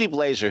 And Judy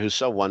Blazer, who's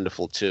so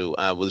wonderful too,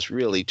 was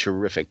really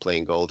terrific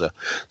playing Golda.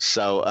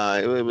 So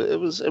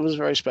it was a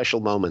very special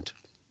moment.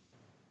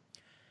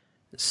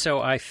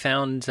 So I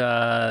found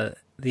the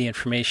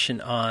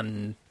information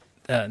on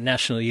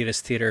National Yiddish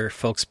Theater.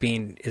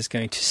 Folksbiene is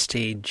going to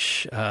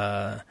stage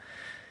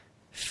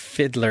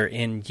Fiddler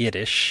in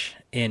Yiddish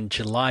in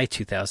July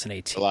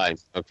 2018. July.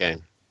 Okay.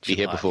 Be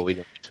here before we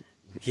know it.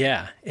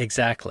 Yeah,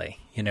 exactly.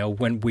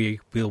 When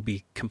we'll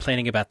be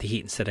complaining about the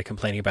heat instead of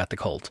complaining about the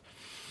cold.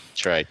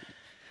 That's right.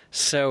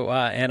 So,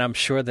 and I'm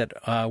sure that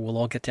we'll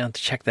all get down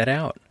to check that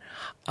out.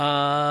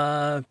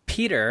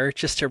 Peter,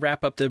 just to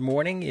wrap up the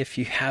morning, if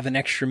you have an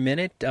extra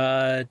minute,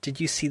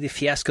 did you see the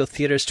Fiasco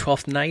Theater's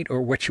 12th Night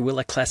or What You Will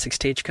at Classic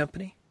Stage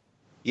Company?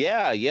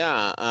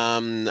 Yeah.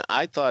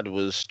 I thought it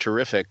was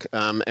terrific.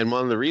 And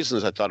one of the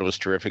reasons I thought it was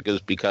terrific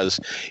is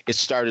because it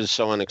started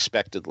so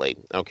unexpectedly.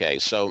 Okay,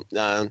 so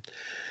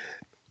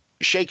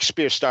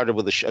Shakespeare started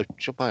with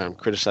I'm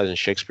criticizing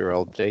Shakespeare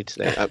all day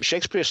today.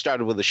 Shakespeare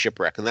started with a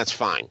shipwreck, and that's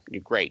fine.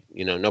 You're great,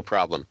 no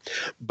problem.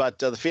 But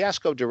the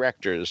Fiasco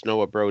directors,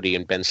 Noah Brody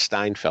and Ben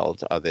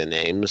Steinfeld are their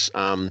names,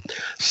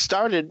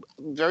 started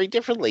very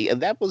differently.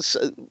 And that was,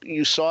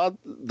 you saw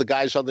the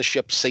guys on the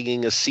ship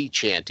singing a sea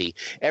chanty.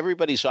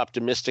 Everybody's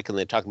optimistic, and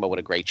they're talking about what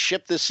a great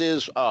ship this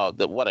is. Oh,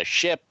 what a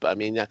ship. I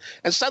mean,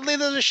 and suddenly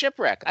there's a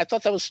shipwreck. I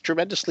thought that was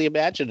tremendously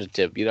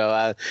imaginative,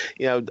 the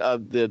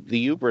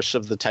hubris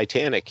of the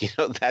Titanic,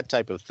 that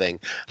type of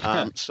thing.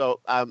 So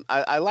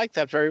I like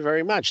that very,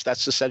 very much.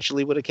 That's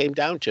essentially what it came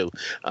down to.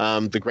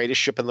 The greatest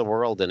ship in the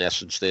world, in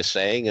essence, they're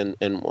saying,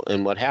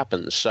 and what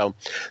happens. So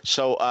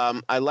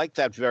I like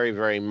that very,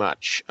 very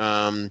much.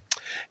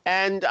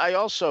 And I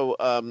also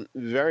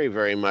very,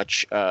 very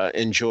much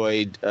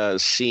enjoyed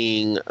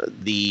seeing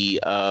the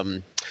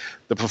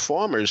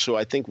performers, who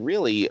I think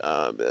really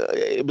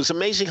it was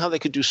amazing how they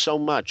could do so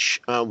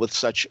much with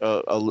such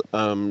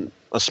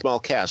a small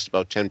cast,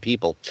 about 10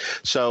 people.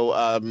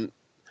 So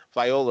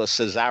Viola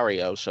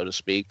Cesario, so to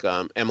speak,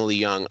 Emily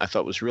Young, I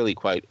thought was really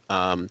quite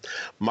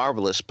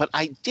marvelous. But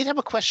I did have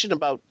a question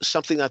about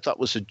something I thought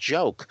was a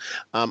joke.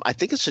 I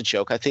think it's a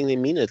joke. I think they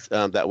mean it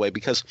that way,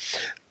 because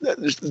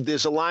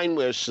there's a line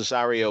where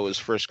Cesario is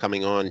first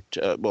coming on.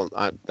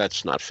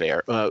 That's not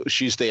fair.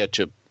 She's there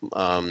to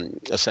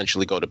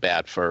essentially go to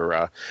bat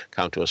for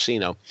Count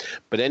Orsino.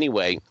 But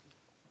anyway,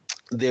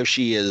 there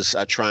she is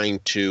trying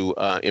to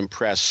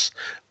impress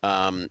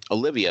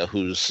Olivia,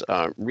 who's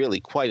really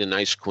quite a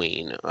nice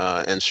queen,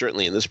 and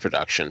certainly in this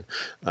production,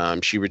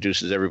 she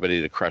reduces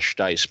everybody to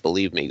crushed ice,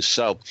 believe me.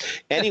 So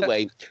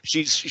anyway,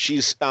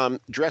 she's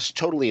dressed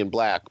totally in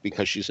black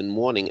because she's in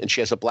mourning, and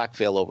she has a black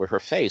veil over her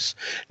face.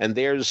 And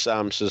there's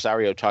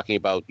Cesario talking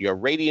about your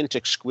radiant,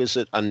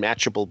 exquisite,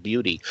 unmatchable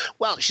beauty.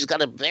 Well, she's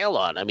got a veil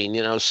on. I mean,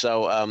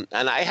 so,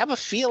 and I have a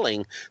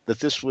feeling that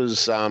this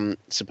was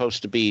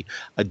supposed to be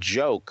a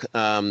joke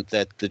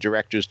that the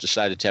directors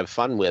decided to have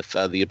fun with,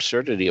 the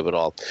absurdity of it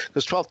all,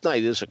 because 12th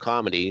Night is a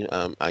comedy.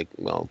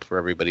 For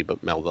everybody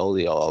but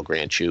Malvolio, I'll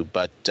grant you.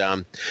 But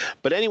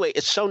anyway,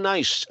 it's so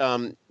nice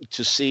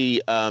to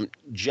see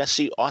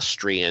Jessie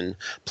Austrian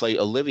play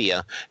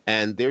Olivia,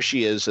 and there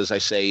she is, as I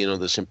say,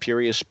 this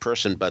imperious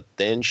person, but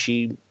then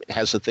she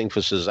has a thing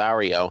for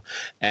Cesario,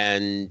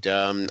 and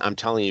I'm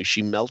telling you,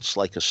 she melts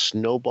like a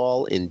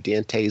snowball in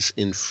Dante's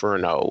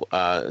Inferno,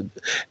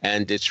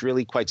 and it's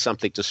really quite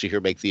something to see her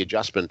make the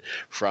adjustment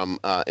from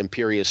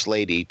imperious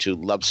lady to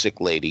lovesick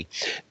lady.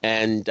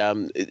 And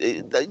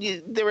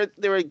there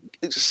are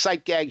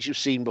sight gags you've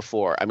seen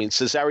before. I mean,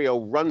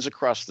 Cesario runs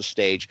across the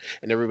stage,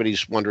 and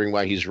everybody's wondering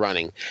why he's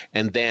running,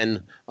 and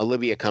then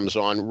Olivia comes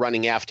on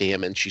running after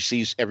him, and she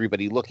sees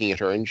everybody looking at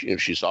her, and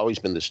she's always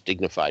been this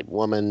dignified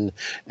woman,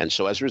 and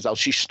so as a result,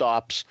 she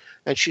stops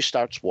and she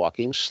starts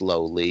walking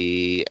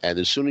slowly. And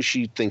as soon as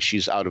she thinks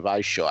she's out of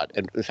eye shot,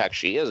 and in fact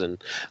she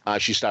isn't,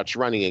 she starts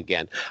running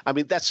again. I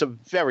mean, that's a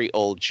very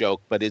old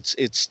joke, but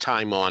it's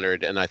time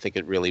honored, and I think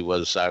it really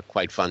was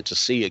quite fun to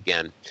see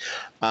again.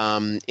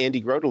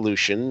 Andy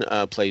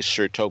Grodelushian plays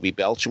Sir Toby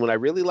Belch, and what I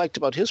really liked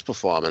about his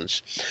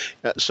performance,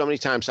 so many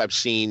times I've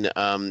seen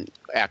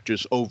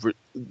actors over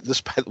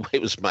this, by the way,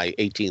 was my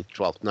 18th,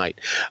 12th night.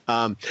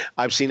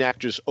 I've seen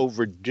actors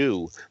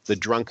overdo the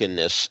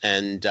drunkenness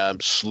and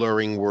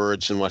slurring words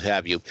and what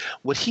have you.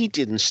 What he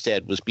did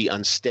instead was be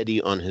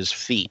unsteady on his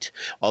feet,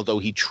 although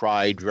he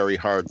tried very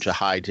hard to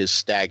hide his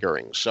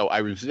staggering. So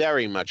I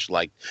very much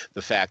liked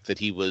the fact that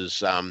he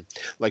was,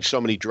 like so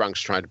many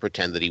drunks, trying to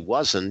pretend that he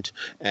wasn't,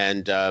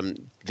 and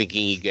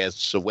thinking he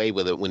gets away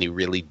with it when he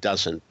really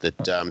doesn't,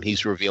 that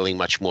he's revealing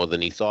much more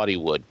than he thought he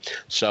would.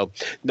 So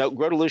now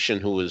Grodelushian,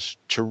 who was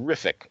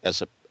terrific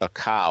as a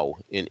cow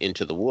in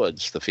Into the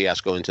Woods, the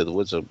Fiasco Into the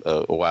Woods a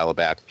while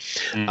back,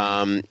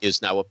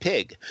 is now a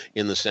pig,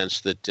 in the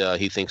sense that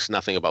he thinks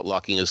nothing about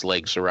locking his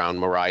legs around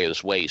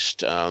Mariah's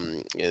waist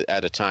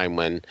at a time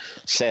when,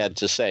 sad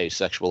to say,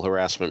 sexual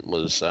harassment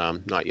was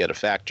not yet a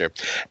factor.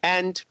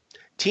 And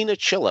Tina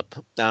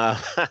Chillip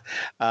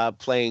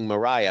playing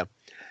Mariah.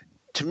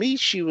 to me,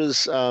 she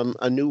was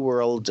a New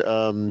World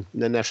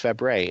Nanette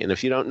Fabray. And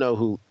if you don't know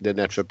who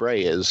Nanette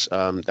Fabray is,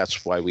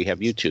 that's why we have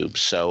YouTube.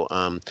 So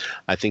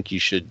I think you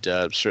should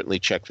certainly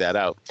check that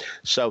out.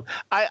 So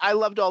I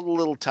loved all the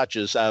little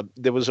touches.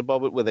 There was a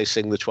moment where they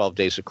sing the 12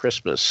 Days of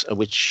Christmas,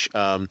 which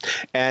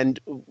and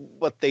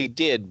what they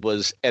did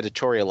was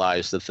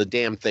editorialize that the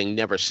damn thing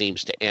never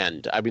seems to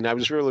end. I mean, I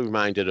was really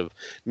reminded of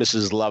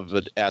Mrs.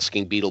 Lovett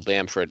asking Beetle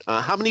Bamford,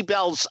 how many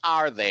bells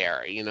are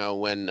there? You know,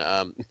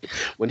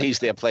 when he's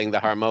there playing the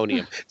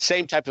harmonium.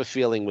 Same type of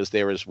feeling was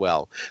there as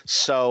well.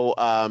 So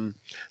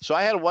so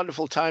I had a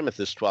wonderful time at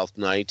this 12th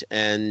night,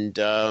 and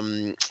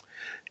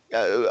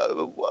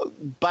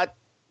but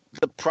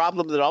the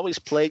problem that always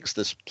plagues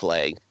this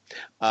play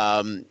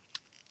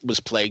was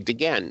plagued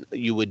again.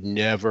 You would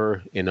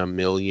never in a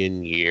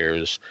million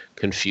years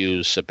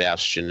confuse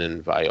Sebastian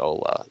and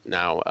Viola.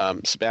 Now,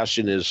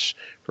 Sebastian is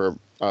her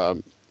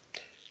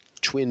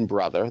twin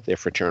brother. They're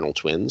fraternal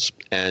twins,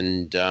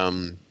 and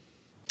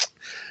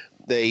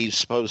they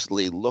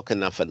supposedly look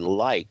enough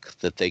alike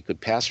that they could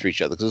pass for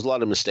each other. There's a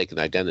lot of mistaken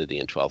identity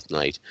in 12th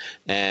Night.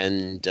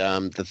 And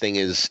the thing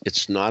is,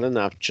 it's not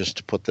enough just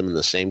to put them in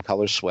the same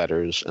color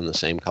sweaters and the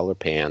same color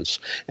pants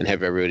and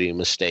have everybody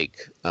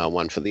mistake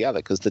one for the other,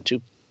 because the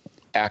two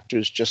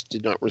actors just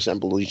did not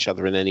resemble each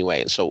other in any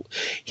way. And so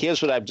here's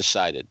what I've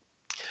decided.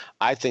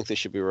 I think there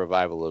should be a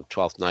revival of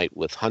 12th Night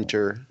with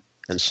Hunter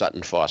and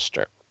Sutton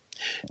Foster,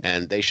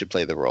 and they should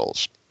play the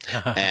roles.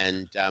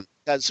 And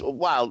because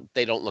while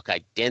they don't look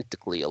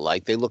identically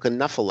alike, they look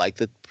enough alike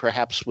that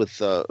perhaps with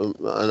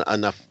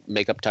enough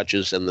makeup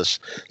touches and the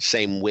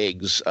same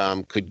wigs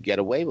could get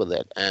away with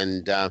it.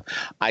 And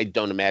I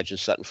don't imagine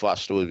Sutton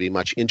Foster would be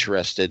much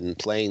interested in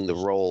playing the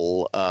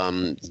role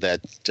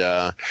that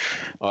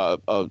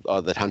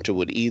Hunter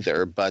would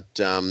either. But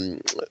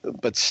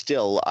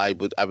still, I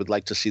would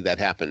like to see that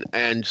happen.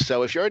 And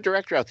so, if you're a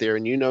director out there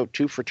and you know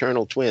two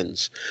fraternal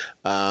twins,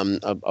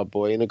 a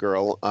boy and a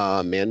girl,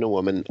 a man and a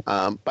woman,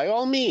 by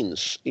all means,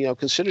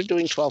 consider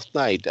doing 12th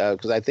Night,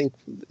 because I think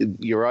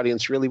your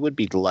audience really would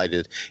be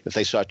delighted if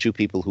they saw two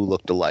people who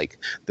looked alike,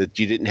 that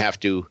you didn't have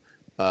to,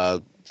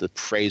 the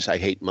phrase I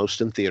hate most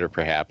in theater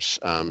perhaps,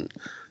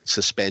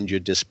 suspend your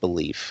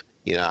disbelief.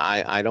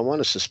 I don't want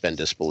to suspend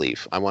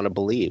disbelief. I want to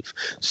believe.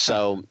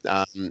 So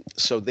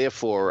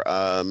therefore,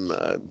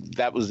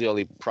 that was the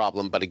only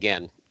problem. But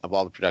again, of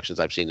all the productions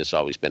I've seen, it's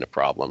always been a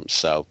problem.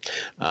 So,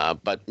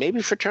 but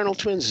maybe fraternal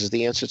twins is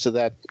the answer to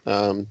that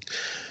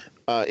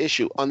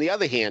issue. On the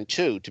other hand,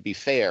 too, to be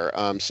fair,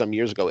 some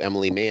years ago,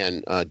 Emily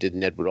Mann did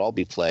an Edward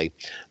Albee play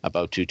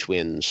about two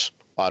twins,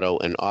 Otto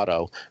and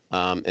Otto,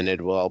 an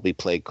Edward Albee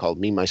play called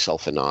Me,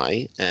 Myself, and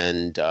I.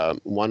 And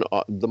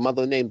the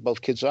mother named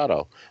both kids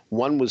Otto.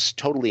 One was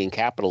totally in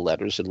capital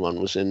letters and one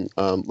was in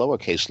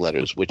lowercase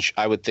letters, which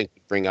I would think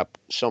would bring up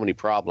so many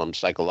problems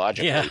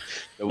psychologically. Yeah.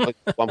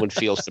 One would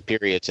feel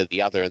superior to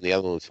the other and the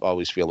other one would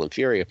always feel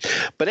inferior.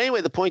 But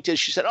anyway, the point is,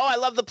 she said, I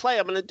love the play.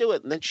 I'm going to do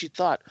it. And then she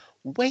thought,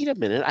 wait a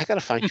minute, I got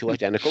to find two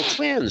identical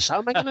twins. How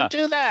am I going to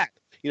do that?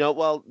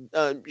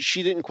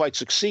 She didn't quite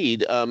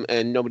succeed,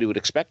 and nobody would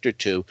expect her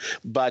to.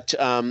 But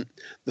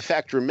the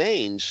fact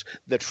remains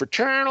that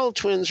fraternal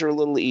twins are a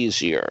little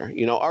easier,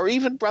 or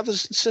even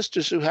brothers and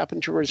sisters who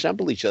happen to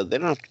resemble each other. They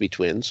don't have to be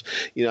twins.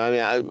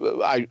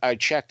 I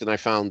checked and I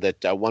found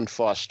that one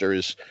Foster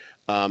is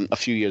a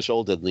few years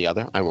older than the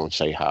other. I won't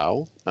say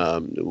how,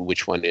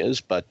 which one is,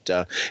 but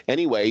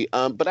anyway.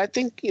 But I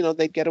think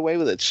they'd get away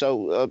with it.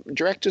 So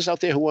directors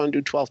out there who want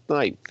to do 12th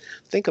Night,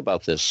 think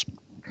about this.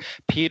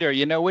 Peter,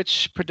 you know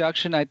which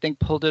production I think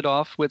pulled it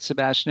off with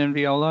Sebastian and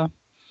Viola?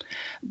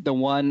 The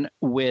one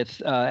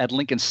with at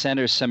Lincoln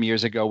Center some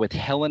years ago with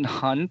Helen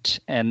Hunt,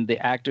 and the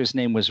actor's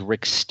name was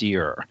Rick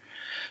Steer.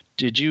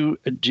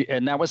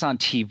 And that was on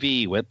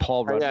TV with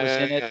Paul Rudd was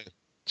in it.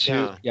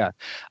 Yeah.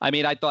 I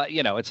mean, I thought,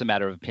 it's a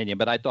matter of opinion,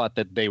 but I thought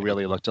that they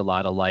really looked a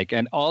lot alike.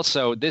 And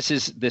also, this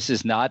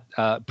is not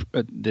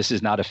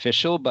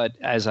official, but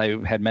as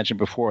I had mentioned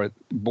before,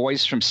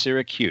 Boys from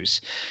Syracuse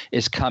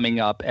is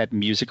coming up at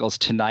musicals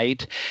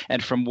tonight.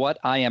 And from what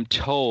I am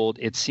told,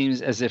 it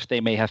seems as if they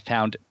may have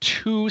found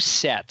two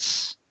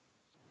sets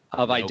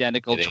of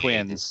identical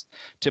twins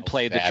to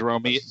play the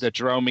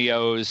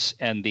Dromios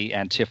and the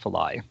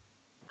Antipholi.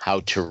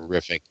 How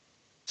terrific.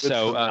 Good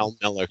for Mel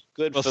Miller.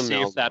 We'll see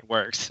if that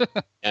works.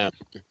 Yeah.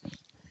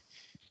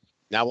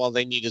 Now all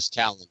they need is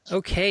talent.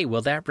 Okay,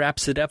 well, that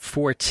wraps it up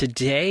for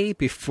today.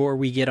 Before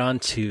we get on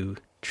to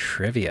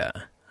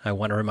trivia, I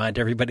want to remind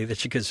everybody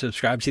that you can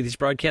subscribe to these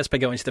broadcasts by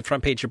going to the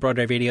front page of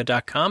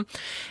BroadwayRadio.com.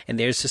 And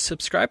there's a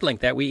subscribe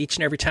link. That way, each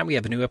and every time we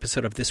have a new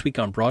episode of This Week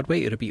on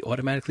Broadway, it'll be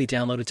automatically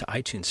downloaded to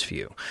iTunes for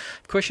you.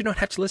 Of course, you don't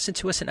have to listen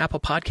to us in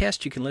Apple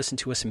Podcasts. You can listen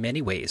to us in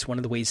many ways. One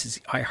of the ways is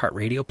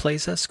iHeartRadio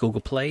plays us.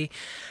 Google Play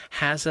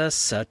has us.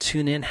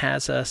 TuneIn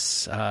has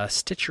us.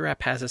 Stitcher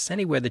app has us.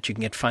 Anywhere that you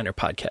can get finer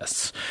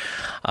podcasts.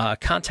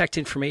 Contact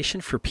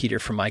information for Peter,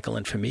 for Michael,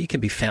 and for me can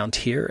be found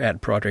here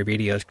at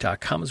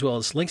BroadwayRadio.com, as well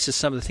as links to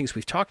some of the things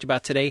we've talked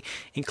about today,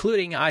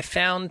 including I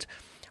found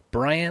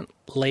Bryant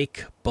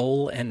Lake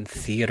Bowl and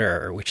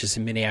Theater, which is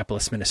in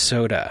Minneapolis,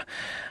 Minnesota,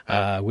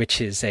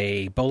 which is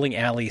a bowling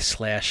alley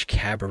 /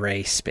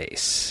 cabaret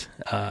space.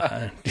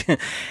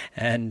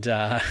 And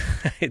I've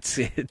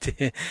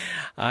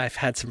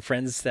had some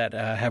friends that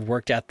have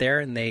worked out there,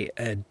 and they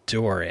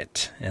adore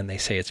it, and they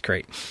say it's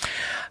great.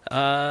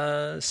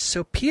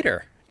 So,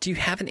 Peter, do you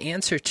have an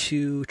answer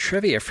to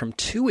trivia from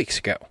 2 weeks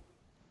ago?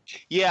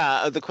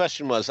 Yeah, the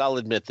question was, I'll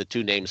admit the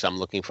two names I'm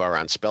looking for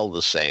aren't spelled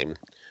the same,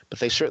 but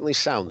they certainly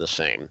sound the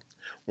same.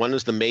 One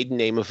is the maiden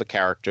name of a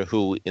character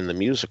who, in the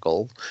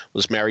musical,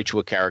 was married to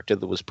a character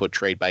that was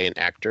portrayed by an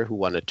actor who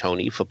won a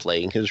Tony for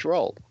playing his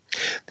role.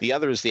 The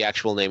other is the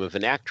actual name of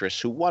an actress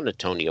who won a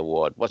Tony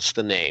Award. What's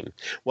the name?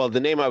 Well, the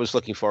name I was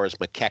looking for is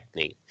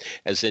McKechnie,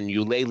 as in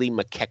Eulalie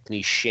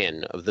McKechnie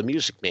Shinn of The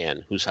Music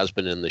Man, whose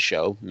husband in the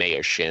show,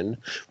 Mayor Shinn,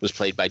 was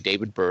played by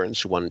David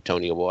Burns, who won a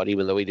Tony Award,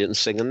 even though he didn't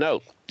sing a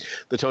note.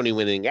 The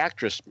Tony-winning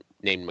actress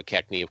named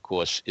McKechnie, of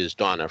course, is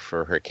Donna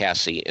for her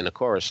Cassie in a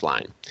chorus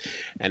line.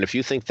 And if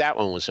you think that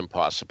one was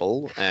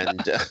impossible,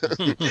 and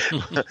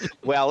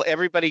well,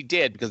 everybody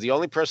did, because the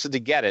only person to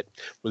get it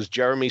was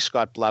Jeremy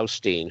Scott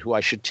Blaustein, who I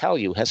should tell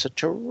you has a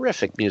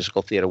terrific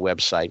musical theater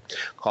website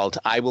called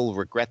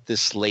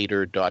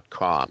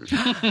IWillRegretThisLater.com.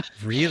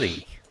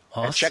 Really?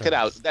 Awesome. Check it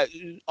out.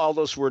 All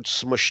those words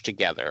smushed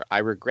together.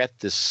 I will regret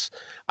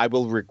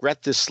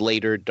this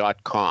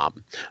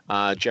later.com.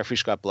 Jeffrey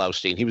Scott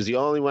Blaustein. He was the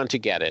only one to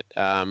get it.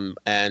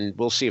 And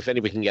we'll see if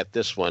anybody can get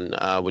this one,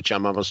 which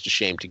I'm almost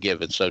ashamed to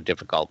give. It's so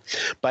difficult.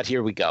 But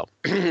here we go.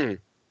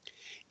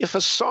 If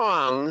a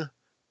song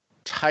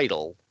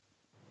title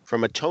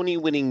from a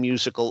Tony-winning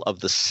musical of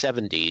the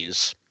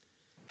 70s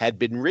had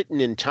been written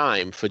in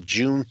time for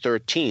June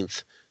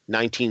 13th,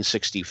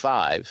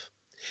 1965,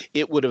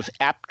 it would have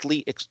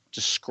aptly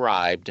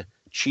described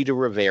Cheetah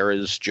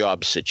Rivera's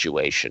job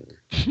situation.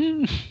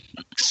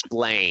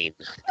 Explain.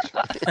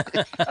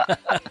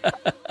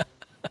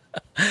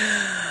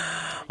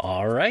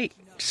 All right.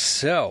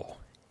 So,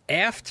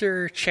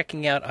 after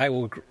checking out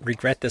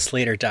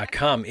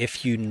IWillRegretThisLater.com,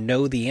 if you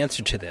know the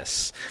answer to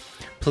this,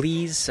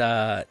 please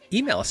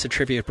email us at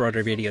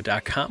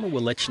trivia@broadwayradio.com, and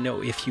we'll let you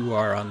know if you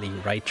are on the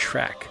right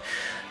track.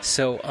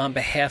 So, on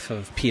behalf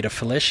of Peter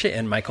Felicia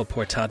and Michael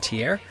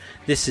Portantiere,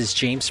 this is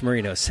James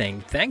Marino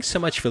saying thanks so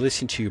much for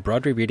listening to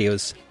Broadway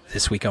Radio's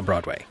This Week on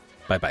Broadway.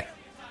 Bye-bye.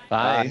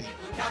 Bye. 4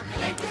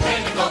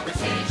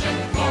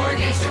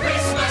 days to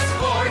Christmas,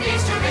 4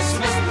 days to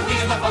Christmas.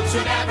 These are the folks who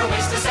never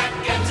waste a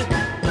second.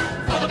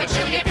 Full of a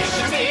chili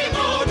efficiency,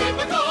 low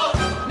typical.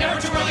 Never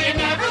too early and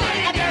never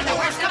late, and they're the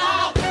worst of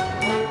all.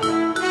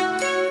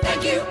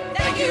 Thank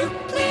you,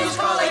 please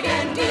call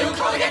again. Do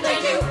call again,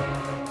 thank you.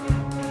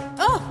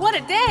 Oh, what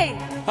a day!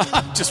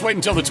 Just wait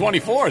until the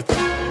 24th.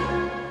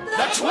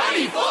 The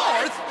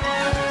 24th?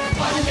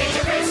 1 day to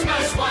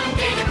Christmas, 1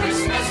 day to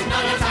Christmas.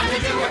 Not enough time to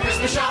do our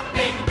Christmas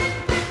shopping.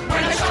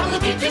 We're not the shop who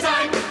keep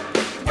design.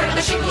 We're not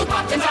the sheep who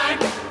popped in time.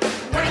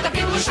 We're not the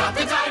people who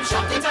shopped in time,